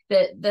 so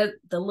the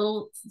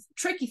little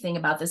tricky thing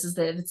about this is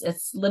that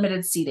it's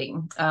limited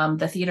seating.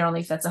 The theater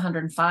only fits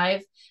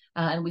 105,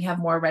 and we have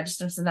more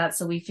registrants than that.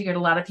 So we figured a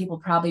lot of people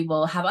probably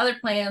will have other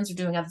plans or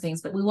doing other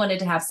things, but we wanted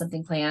to have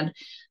something planned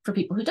for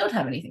people who don't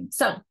have anything.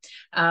 So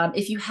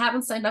if you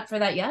haven't signed up for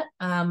that yet,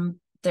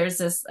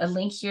 there's a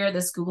link here,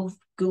 this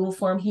Google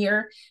form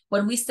here.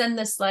 When we send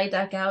this slide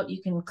deck out,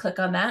 you can click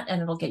on that and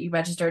it'll get you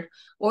registered,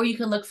 or you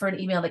can look for an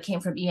email that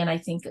came from Ian, I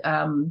think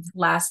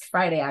last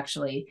Friday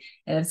actually,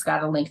 and it's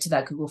got a link to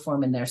that Google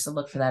form in there. So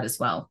look for that as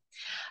well.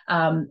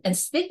 And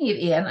speaking of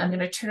Ian, I'm going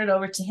to turn it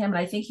over to him, and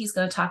I think he's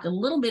going to talk a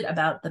little bit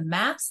about the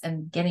maps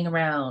and getting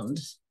around.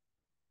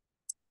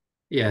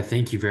 Yeah,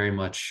 thank you very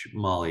much,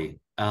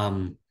 Molly.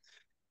 I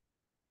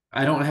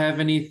don't have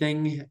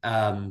anything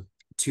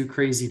too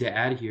crazy to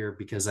add here,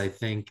 because I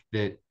think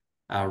that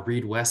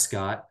Reed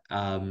Westcott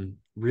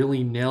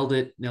really nailed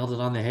it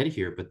on the head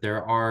here. But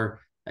there are,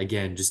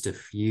 again, just a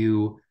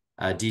few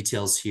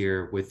details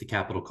here with the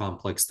Capitol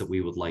complex that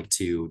we would like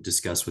to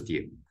discuss with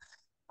you.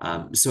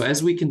 So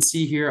as we can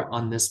see here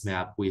on this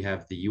map, we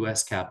have the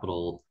U.S.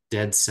 Capitol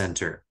dead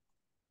center.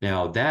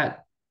 Now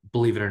that,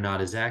 believe it or not,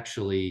 is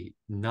actually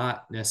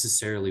not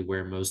necessarily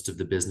where most of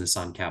the business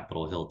on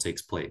Capitol Hill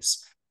takes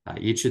place.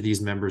 Each of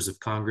these members of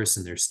Congress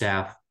and their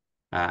staff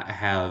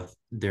have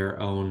their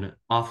own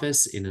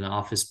office in an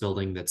office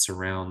building that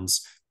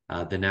surrounds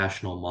the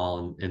National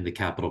Mall and the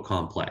Capitol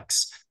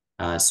complex.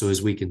 So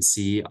as we can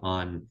see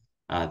on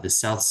the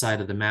south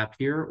side of the map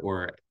here,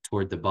 or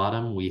toward the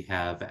bottom, we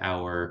have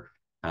our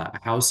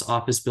House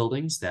office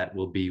buildings. That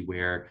will be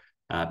where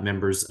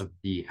members of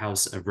the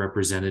House of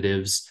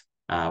Representatives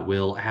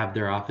will have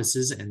their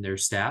offices and their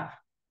staff.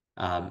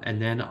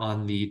 And then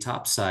on the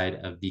top side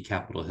of the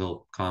Capitol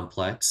Hill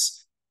complex,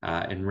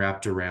 and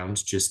wrapped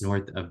around just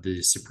north of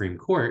the Supreme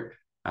Court,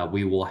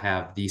 we will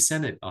have the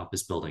Senate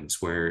office buildings,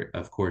 where,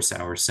 of course,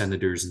 our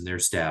senators and their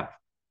staff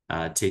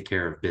take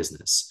care of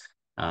business.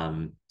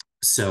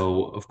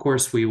 So, of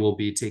course, we will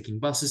be taking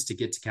buses to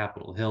get to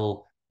Capitol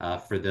Hill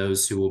for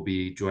those who will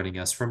be joining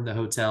us from the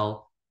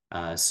hotel.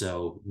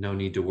 So no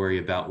need to worry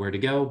about where to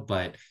go.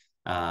 But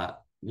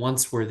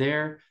once we're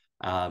there,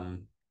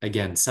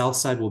 again, south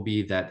side will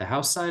be the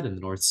House side, and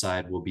the north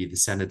side will be the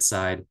Senate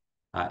side.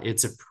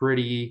 It's a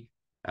pretty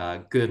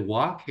good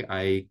walk.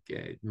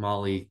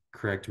 Molly,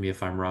 correct me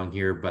if I'm wrong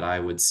here, but I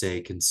would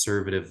say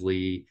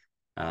conservatively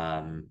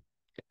a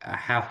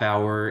half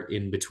hour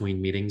in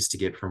between meetings to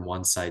get from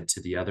one side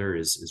to the other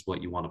is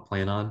what you want to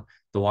plan on.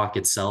 The walk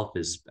itself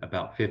is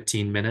about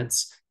 15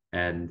 minutes,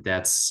 and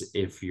that's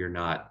if you're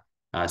not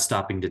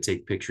stopping to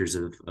take pictures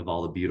of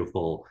all the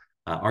beautiful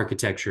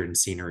architecture and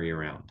scenery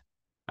around.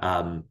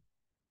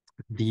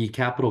 The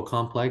Capitol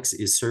complex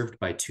is served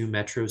by 2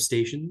 metro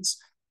stations.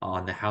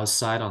 On the House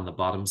side, on the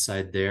bottom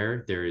side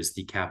there is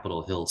the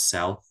Capitol Hill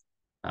South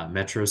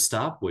metro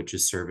stop, which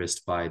is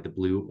serviced by the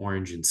blue,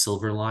 orange, and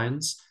silver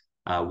lines.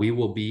 We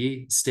will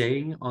be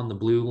staying on the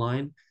blue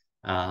line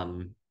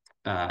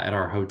at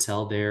our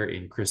hotel there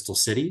in Crystal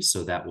City,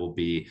 so that will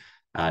be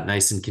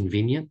nice and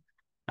convenient.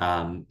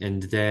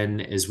 And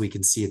then, as we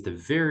can see at the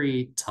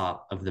very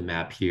top of the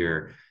map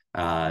here,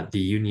 the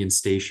Union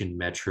Station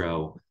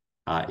Metro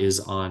is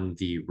on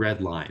the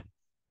red line,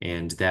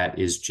 and that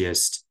is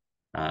just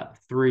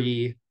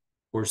 3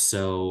 or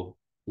so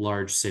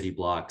large city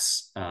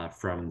blocks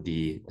from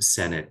the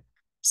Senate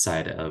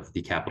side of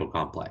the Capitol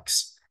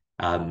complex.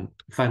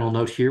 Final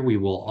note here, we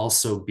will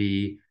also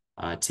be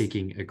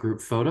taking a group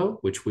photo,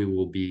 which we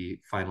will be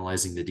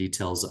finalizing the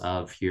details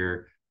of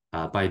here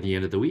by the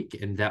end of the week,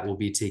 and that will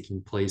be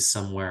taking place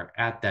somewhere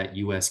at that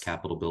U.S.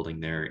 Capitol building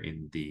there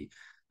in the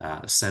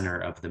center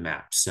of the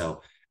map.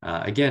 So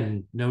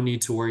again, no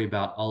need to worry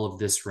about all of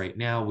this right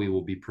now. We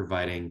will be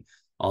providing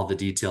all the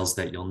details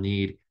that you'll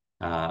need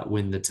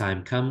when the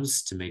time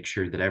comes to make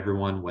sure that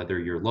everyone, whether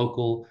you're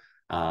local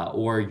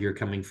or you're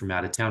coming from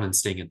out of town and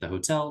staying at the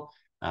hotel,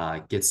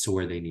 gets to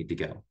where they need to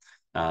go.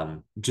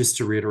 Just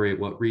to reiterate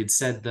what Reed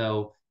said,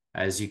 though,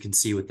 as you can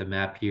see with the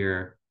map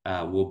here,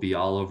 we'll be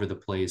all over the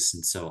place.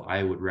 And so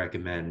I would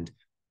recommend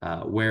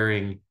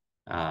wearing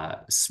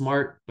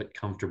smart but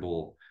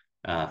comfortable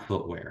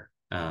footwear.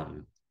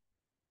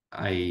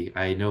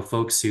 I know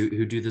folks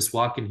who do this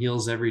walk in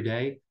heels every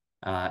day,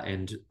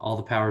 and all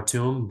the power to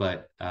them,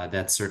 but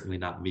that's certainly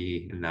not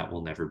me, and that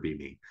will never be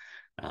me.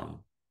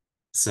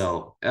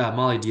 So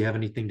Molly, do you have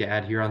anything to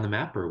add here on the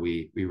map, or are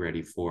we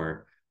ready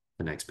for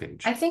the next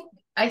page? I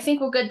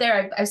think we're good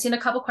there. I've seen a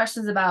couple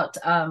questions about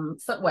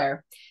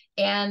footwear,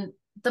 and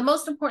the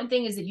most important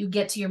thing is that you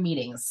get to your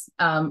meetings.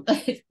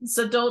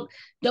 So don't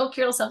kill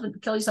yourself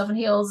in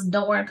heels.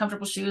 Don't wear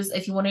uncomfortable shoes.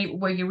 If you want to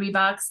wear your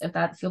Reeboks, if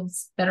that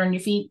feels better on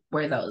your feet,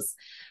 wear those.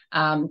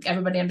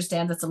 Everybody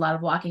understands that's a lot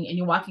of walking, and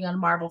you're walking on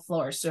marble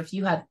floors. So if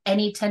you have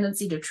any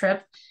tendency to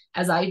trip,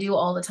 as I do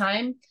all the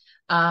time,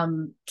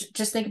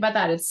 just think about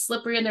that. It's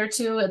slippery in there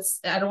too.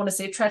 I don't want to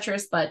say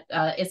treacherous, but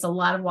it's a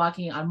lot of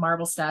walking on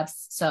marble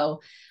steps.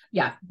 So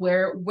yeah,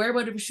 wear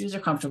whatever shoes are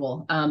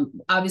comfortable.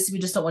 Obviously we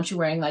just don't want you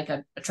wearing like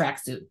a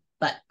tracksuit,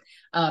 but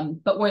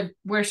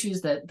wear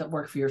shoes that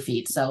work for your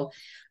feet. So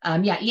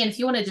yeah, Ian, if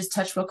you want to just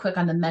touch real quick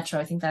on the Metro,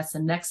 I think that's the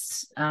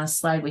next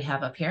slide we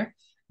have up here.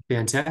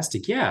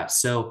 Fantastic. Yeah.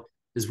 So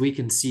as we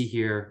can see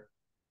here,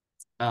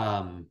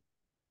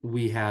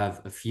 we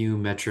have a few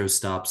Metro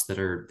stops that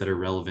are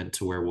relevant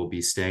to where we'll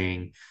be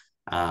staying.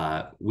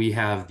 We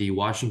have the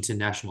Washington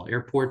National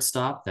Airport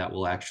stop that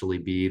will actually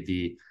be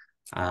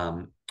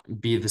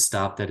the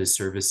stop that is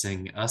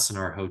servicing us and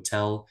our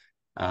hotel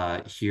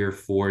here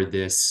for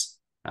this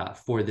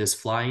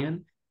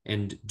fly-in.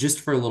 And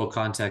just for a little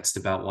context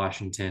about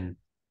Washington,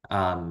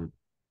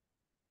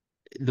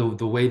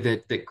 the way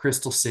that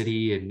Crystal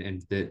City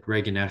and that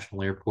Reagan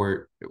National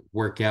Airport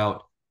work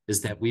out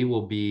is that we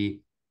will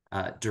be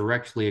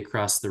directly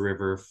across the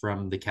river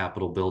from the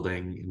Capitol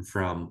building and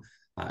from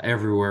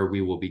everywhere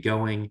we will be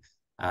going.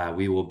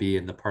 We will be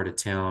in the part of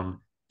town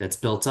that's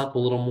built up a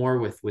little more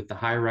with the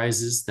high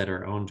rises that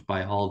are owned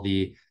by all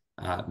the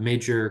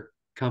major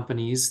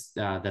companies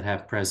that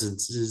have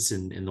presences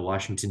in the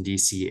Washington,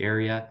 D.C.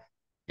 area.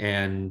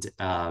 And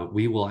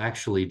we will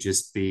actually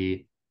just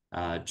be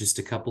just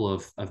a couple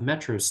of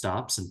Metro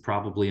stops and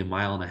probably a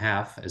mile and a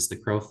half as the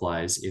crow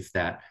flies, if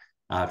that,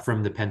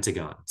 from the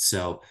Pentagon.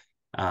 So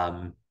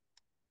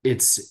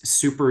it's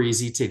super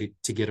easy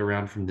to get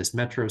around from this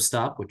Metro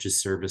stop, which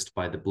is serviced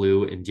by the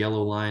blue and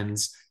yellow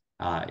lines.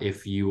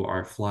 If you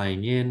are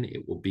flying in,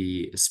 it will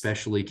be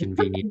especially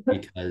convenient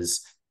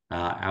because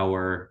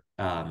our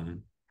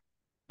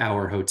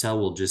hotel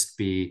will just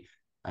be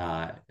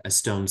a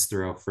stone's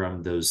throw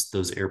from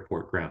those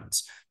airport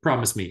grounds.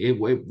 Promise me, it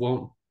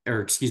won't,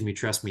 or excuse me,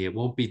 trust me, it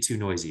won't be too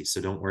noisy.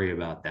 So don't worry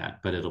about that,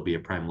 but it'll be a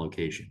prime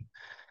location.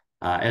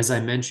 As I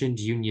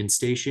mentioned, Union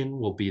Station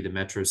will be the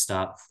Metro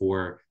stop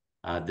for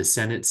the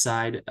Senate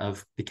side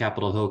of the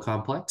Capitol Hill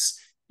complex,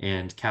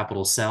 and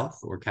Capitol South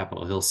or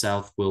Capitol Hill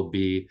South will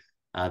be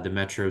the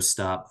Metro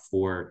stop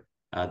for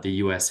the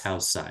U.S.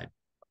 House side.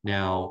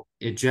 Now,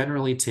 it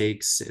generally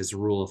takes, as a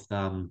rule of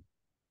thumb,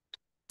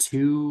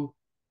 2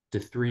 to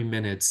 3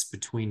 minutes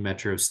between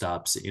Metro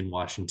stops in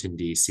Washington,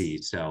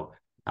 D.C. So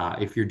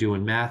if you're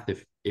doing math,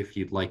 if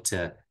you'd like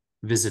to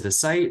visit a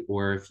site,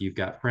 or if you've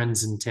got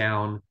friends in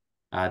town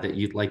that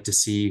you'd like to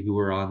see who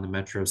are on the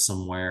Metro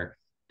somewhere,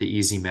 the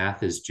easy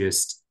math is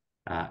just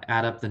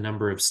add up the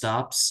number of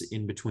stops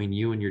in between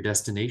you and your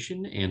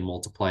destination and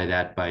multiply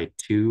that by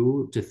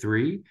 2 to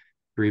 3,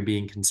 3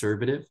 being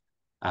conservative,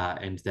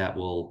 and that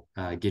will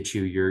get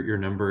you your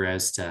number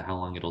as to how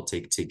long it'll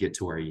take to get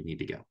to where you need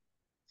to go.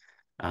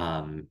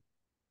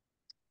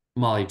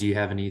 Molly, do you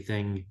have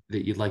anything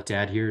that you'd like to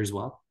add here as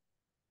well?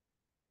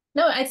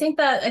 No, I think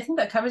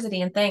that covers it,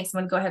 Ian. Thanks. I'm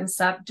going to go ahead and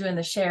stop doing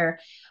the share.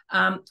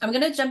 I'm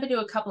going to jump into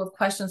a couple of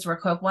questions real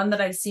quick. One that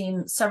I've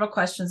seen several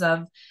questions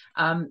of,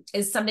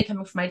 is somebody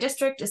coming from my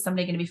district? Is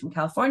somebody going to be from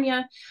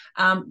California?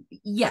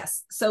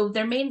 Yes. So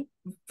their main,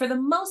 for the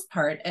most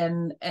part,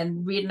 and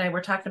Reed and I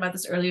were talking about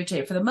this earlier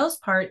today, for the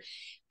most part,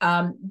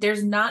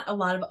 there's not a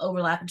lot of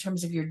overlap in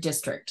terms of your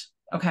district.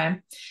 Okay.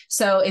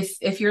 So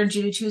if you're in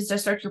Judy Chu's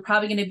district, you're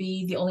probably going to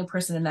be the only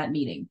person in that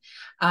meeting.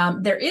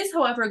 There is,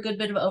 however, a good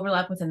bit of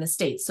overlap within the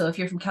state. So if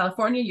you're from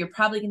California, you're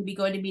probably going to be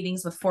going to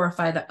meetings with 4 or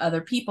 5 other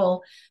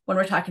people when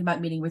we're talking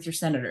about meeting with your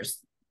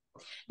senators.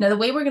 Now, the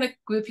way we're going to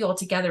group you all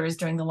together is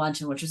during the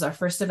luncheon, which is our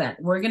first event.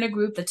 We're going to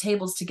group the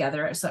tables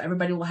together. So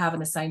everybody will have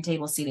an assigned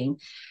table seating,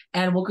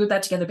 and we'll group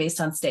that together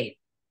based on state.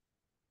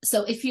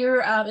 So if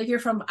you're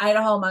from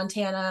Idaho,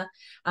 Montana,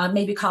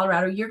 maybe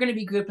Colorado, you're going to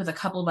be grouped with a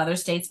couple of other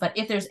states. But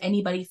if there's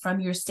anybody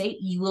from your state,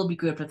 you will be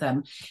grouped with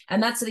them,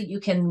 and that's so that you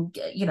can,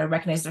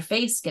 recognize their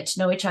face, get to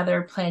know each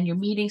other, plan your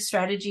meeting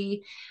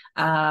strategy.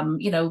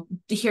 To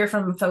hear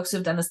from folks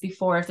who've done this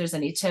before, if there's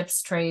any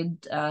tips,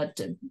 tricks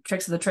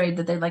of the trade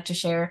that they'd like to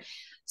share.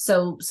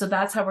 So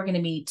that's how we're going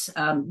to meet,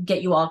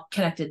 get you all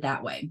connected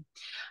that way.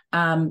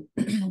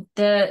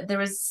 There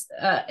was,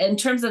 in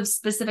terms of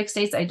specific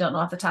states, I don't know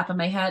off the top of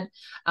my head,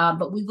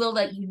 but we will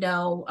let you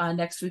know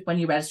next week when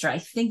you register. I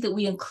think that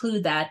we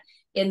include that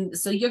in,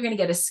 so you're going to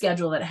get a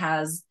schedule that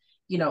has,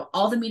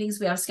 all the meetings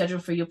we have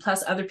scheduled for you,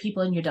 plus other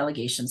people in your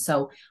delegation.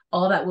 So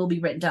all that will be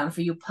written down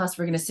for you. Plus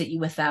we're going to sit you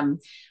with them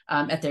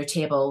at their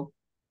table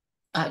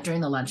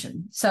during the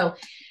luncheon. So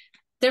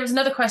there was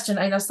another question.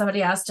 I know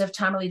somebody asked if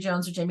Tommy Lee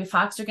Jones or Jamie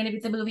Foxx are going to be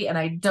at the movie, and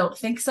I don't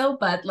think so,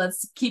 but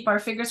let's keep our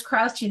fingers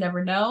crossed. You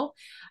never know.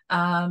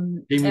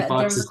 Jamie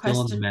Foxx is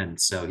still in the men,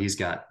 so he's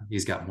got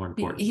more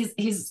important.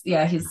 He's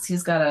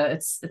got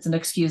it's an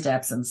excused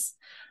absence.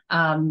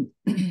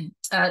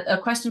 A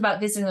question about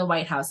visiting the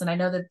White House, and I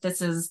know that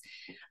this is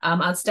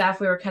on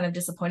staff. We were kind of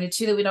disappointed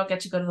too that we don't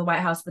get to go to the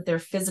White House, but there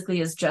physically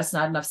is just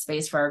not enough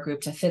space for our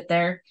group to fit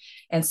there,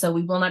 and so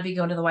we will not be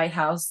going to the White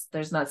House.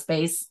 There's not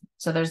space,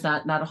 so there's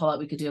not a whole lot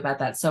we could do about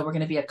that. So we're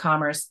going to be at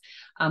Commerce,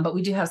 but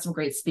we do have some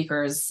great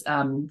speakers,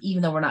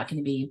 even though we're not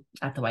going to be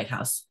at the White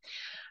House.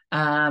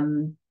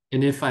 And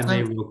if I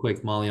may, real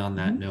quick, Molly, on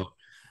that note.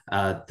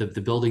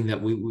 The building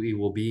that we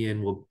will be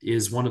in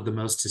is one of the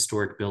most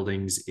historic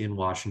buildings in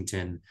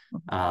Washington.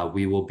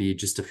 We will be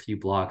just a few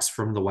blocks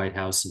from the White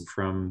House and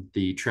from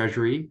the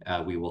Treasury.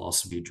 We will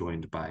also be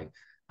joined by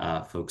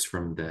folks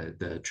from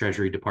the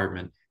Treasury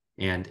Department,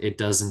 and it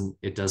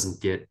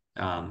doesn't get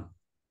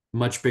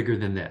much bigger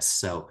than this.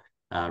 So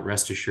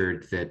rest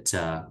assured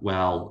that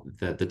while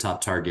the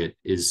top target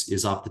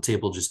is off the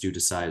table just due to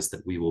size,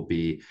 that we will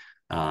be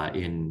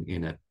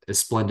in a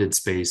splendid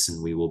space,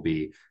 and we will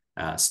be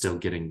still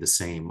getting the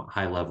same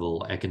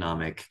high-level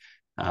economic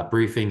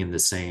briefing and the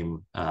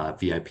same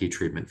VIP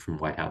treatment from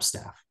White House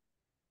staff.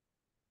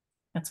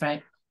 That's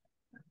right.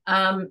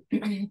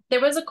 There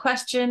was a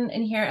question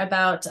in here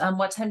about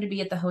what time to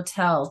be at the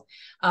hotel.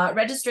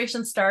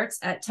 Registration starts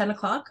at 10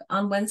 o'clock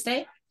on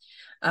Wednesday.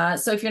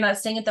 So if you're not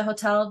staying at the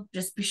hotel,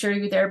 just be sure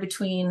you're there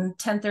between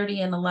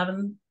 10:30 and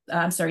 11.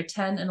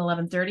 10 and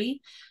 11:30.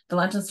 The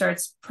luncheon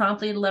starts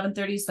promptly at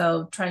 11:30,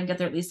 so try and get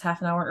there at least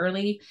half an hour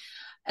early.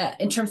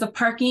 In terms of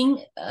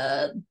parking,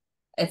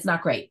 it's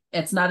not great.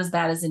 It's not as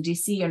bad as in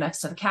DC or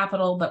next to the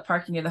Capitol, but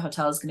parking near the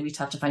hotel is going to be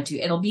tough to find too.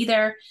 It'll be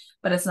there,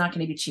 but it's not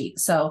going to be cheap.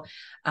 So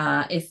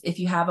if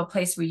you have a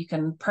place where you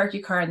can park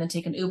your car and then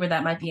take an Uber,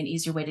 that might be an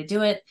easier way to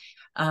do it.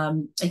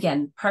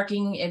 Again,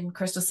 parking in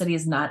Crystal City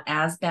is not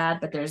as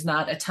bad, but there's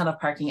not a ton of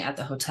parking at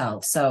the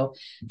hotel. So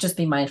just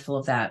be mindful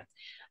of that.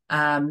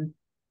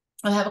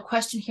 I have a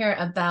question here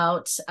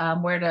about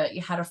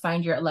how to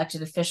find your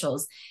elected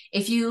officials.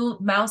 If you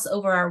mouse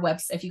over our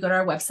website, if you go to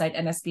our website,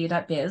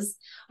 nsba.biz,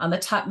 on the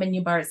top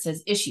menu bar, it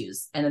says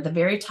issues. And at the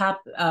very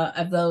top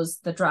of those,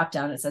 the drop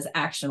down, it says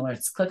action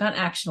alerts. Click on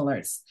action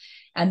alerts.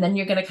 And then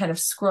you're going to kind of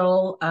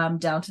scroll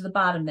down to the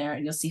bottom there,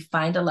 and you'll see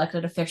find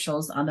elected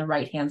officials on the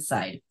right-hand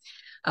side.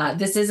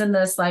 This is in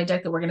the slide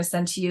deck that we're going to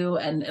send to you,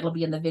 and it'll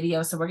be in the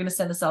video. So we're going to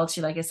send this all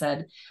to you, like I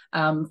said,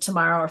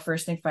 tomorrow or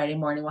first thing Friday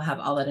morning. We'll have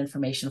all that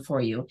information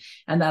for you,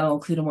 and that'll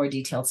include a more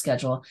detailed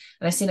schedule.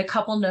 And I've seen a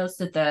couple notes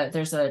that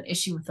there's an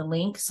issue with the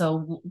link,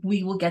 so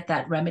we will get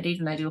that remedied,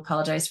 and I do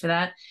apologize for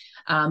that.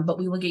 But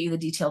we will get you the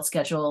detailed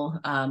schedule,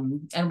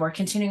 and we're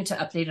continuing to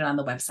update it on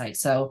the website.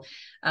 So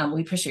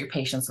we appreciate your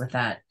patience with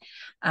that.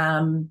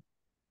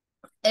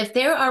 If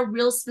there are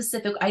real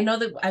specific, I know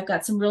that I've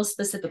got some real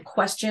specific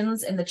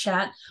questions in the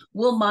chat.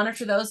 We'll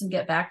monitor those and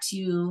get back to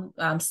you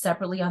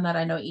separately on that.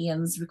 I know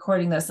Ian's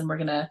recording this, and we're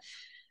going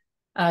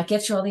to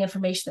get you all the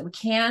information that we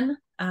can.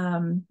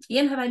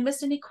 Ian, have I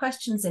missed any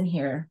questions in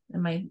here?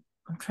 I'm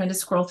trying to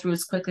scroll through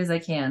as quickly as I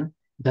can.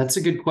 That's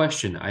a good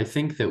question. I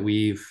think that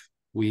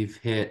we've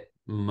hit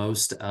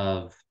most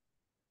of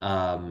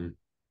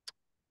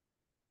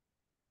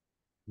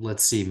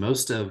let's see,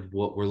 most of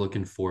what we're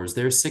looking for. Is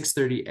there a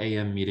 6:30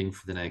 a.m. meeting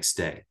for the next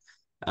day?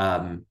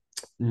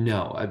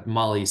 No,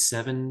 Molly,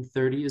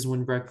 7:30 is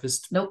when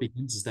breakfast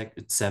begins. Is that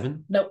at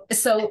 7? Nope.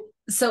 So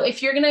So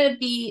if you're going to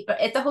be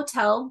at the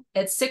hotel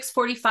at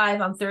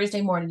 6:45 on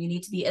Thursday morning, you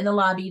need to be in the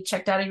lobby,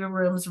 checked out of your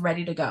rooms,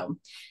 ready to go,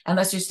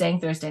 unless you're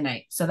staying Thursday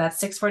night. So that's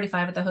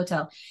 6:45 at the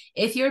hotel.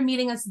 If you're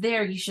meeting us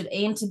there, you should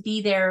aim to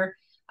be there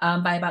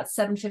by about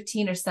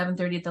 7:15 or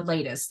 7:30 at the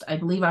latest. I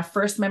believe our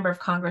first member of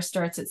Congress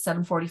starts at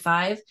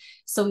 7:45.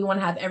 So we want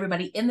to have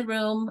everybody in the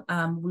room.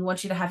 We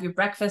want you to have your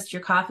breakfast,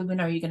 your coffee. We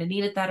know you're going to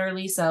need it that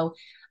early. So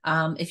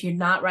if you're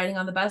not riding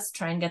on the bus,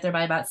 try and get there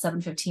by about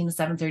 7:15 to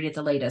 7:30 at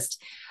the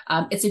latest.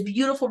 It's a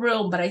beautiful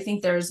room, but I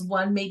think there's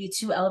one, maybe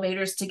two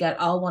elevators to get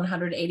all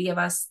 180 of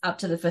us up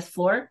to the 5th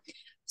floor.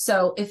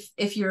 So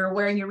if you're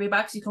wearing your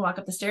Reeboks, you can walk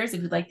up the stairs.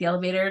 If you'd like the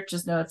elevator,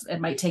 just know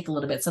it might take a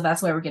little bit. So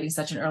that's why we're getting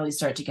such an early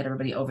start to get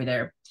everybody over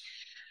there.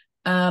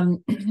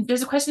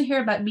 There's a question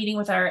here about meeting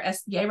with our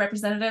SBA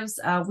representatives.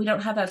 We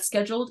don't have that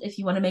scheduled. If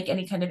you want to make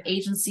any kind of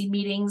agency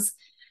meetings,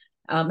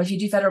 if you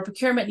do federal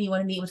procurement and you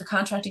want to meet with a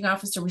contracting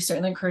officer, we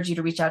certainly encourage you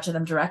to reach out to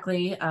them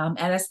directly.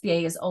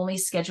 NSBA is only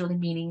scheduling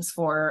meetings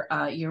for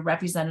your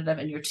representative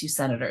and your 2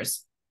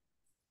 senators.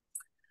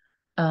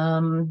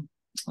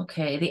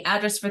 Okay, the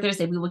address for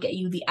Thursday, we will get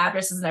you the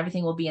addresses and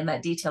everything will be in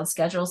that detailed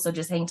schedule. So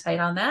just hang tight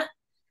on that.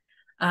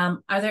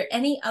 Are there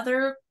any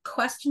other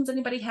questions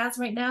anybody has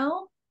right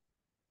now?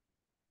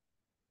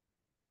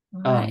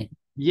 All right.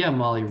 Yeah,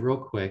 Molly, real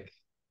quick,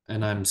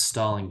 and I'm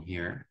stalling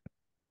here.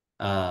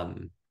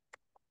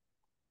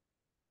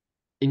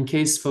 In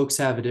case folks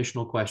have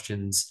additional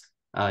questions,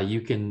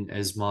 you can,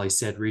 as Molly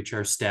said, reach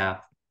our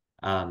staff.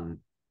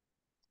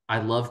 I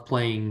love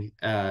playing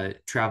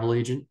travel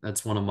agent.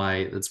 That's one of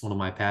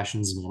my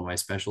passions and one of my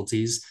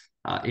specialties.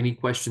 Any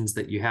questions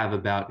that you have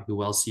about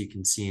who else you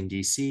can see in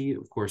DC,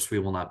 of course, we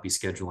will not be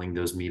scheduling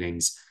those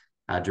meetings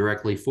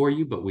directly for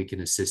you, but we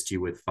can assist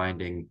you with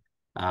finding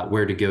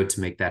where to go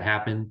to make that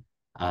happen.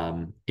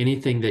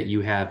 Anything that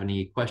you have,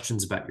 any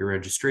questions about your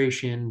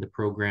registration, the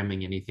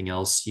programming, anything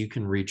else, you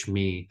can reach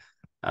me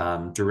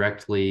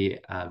directly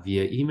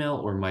via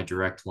email or my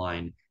direct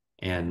line,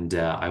 and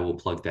I will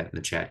plug that in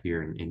the chat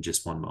here in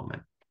just one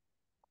moment.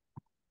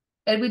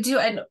 And we do,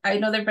 I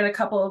know there've been a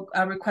couple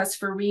requests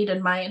for Reed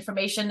and my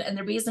information, and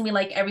the reason we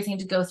like everything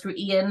to go through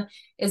Ian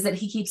is that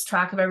he keeps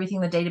track of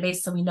everything in the database,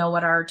 so we know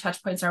what our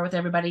touch points are with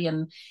everybody,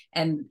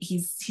 and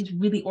he's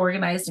really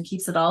organized and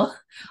keeps it all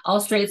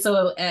straight.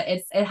 So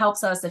it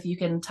helps us if you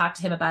can talk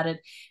to him about it,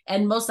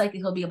 and most likely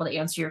he'll be able to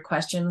answer your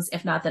questions.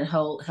 If not, then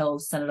he'll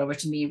send it over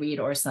to me, Reed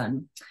or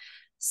Sun.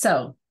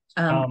 So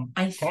can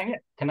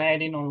I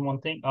add in on one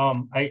thing?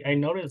 I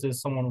noticed that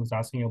someone was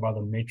asking about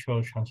the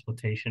metro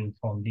transportation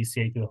from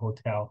DCA to the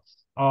hotel.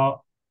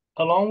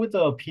 Along with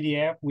the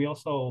PDF, we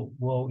also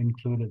will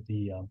include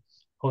the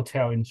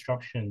hotel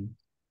instruction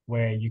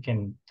where you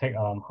can take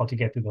how to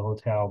get to the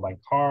hotel by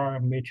car,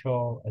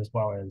 metro, as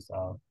well as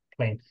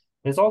plane.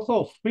 There's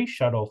also a free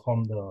shuttle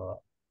from the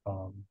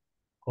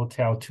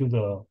hotel to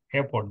the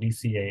airport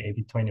DCA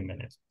every 20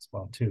 minutes as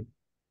well too.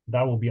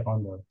 That will be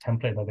on the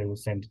template that they will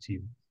send to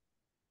you.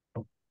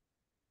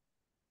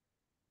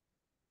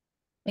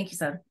 Thank you,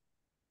 Sam.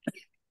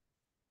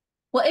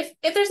 Well, if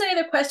there's any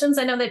other questions,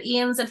 I know that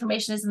Ian's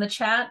information is in the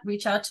chat.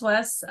 Reach out to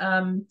us.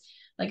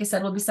 Like I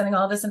said, we'll be sending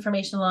all this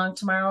information along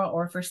tomorrow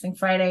or first thing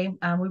Friday.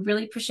 We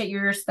really appreciate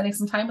your spending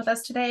some time with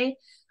us today.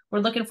 We're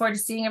looking forward to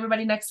seeing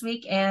everybody next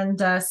week, and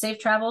safe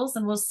travels,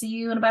 and we'll see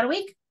you in about a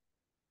week.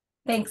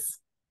 Thanks.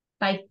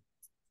 Bye.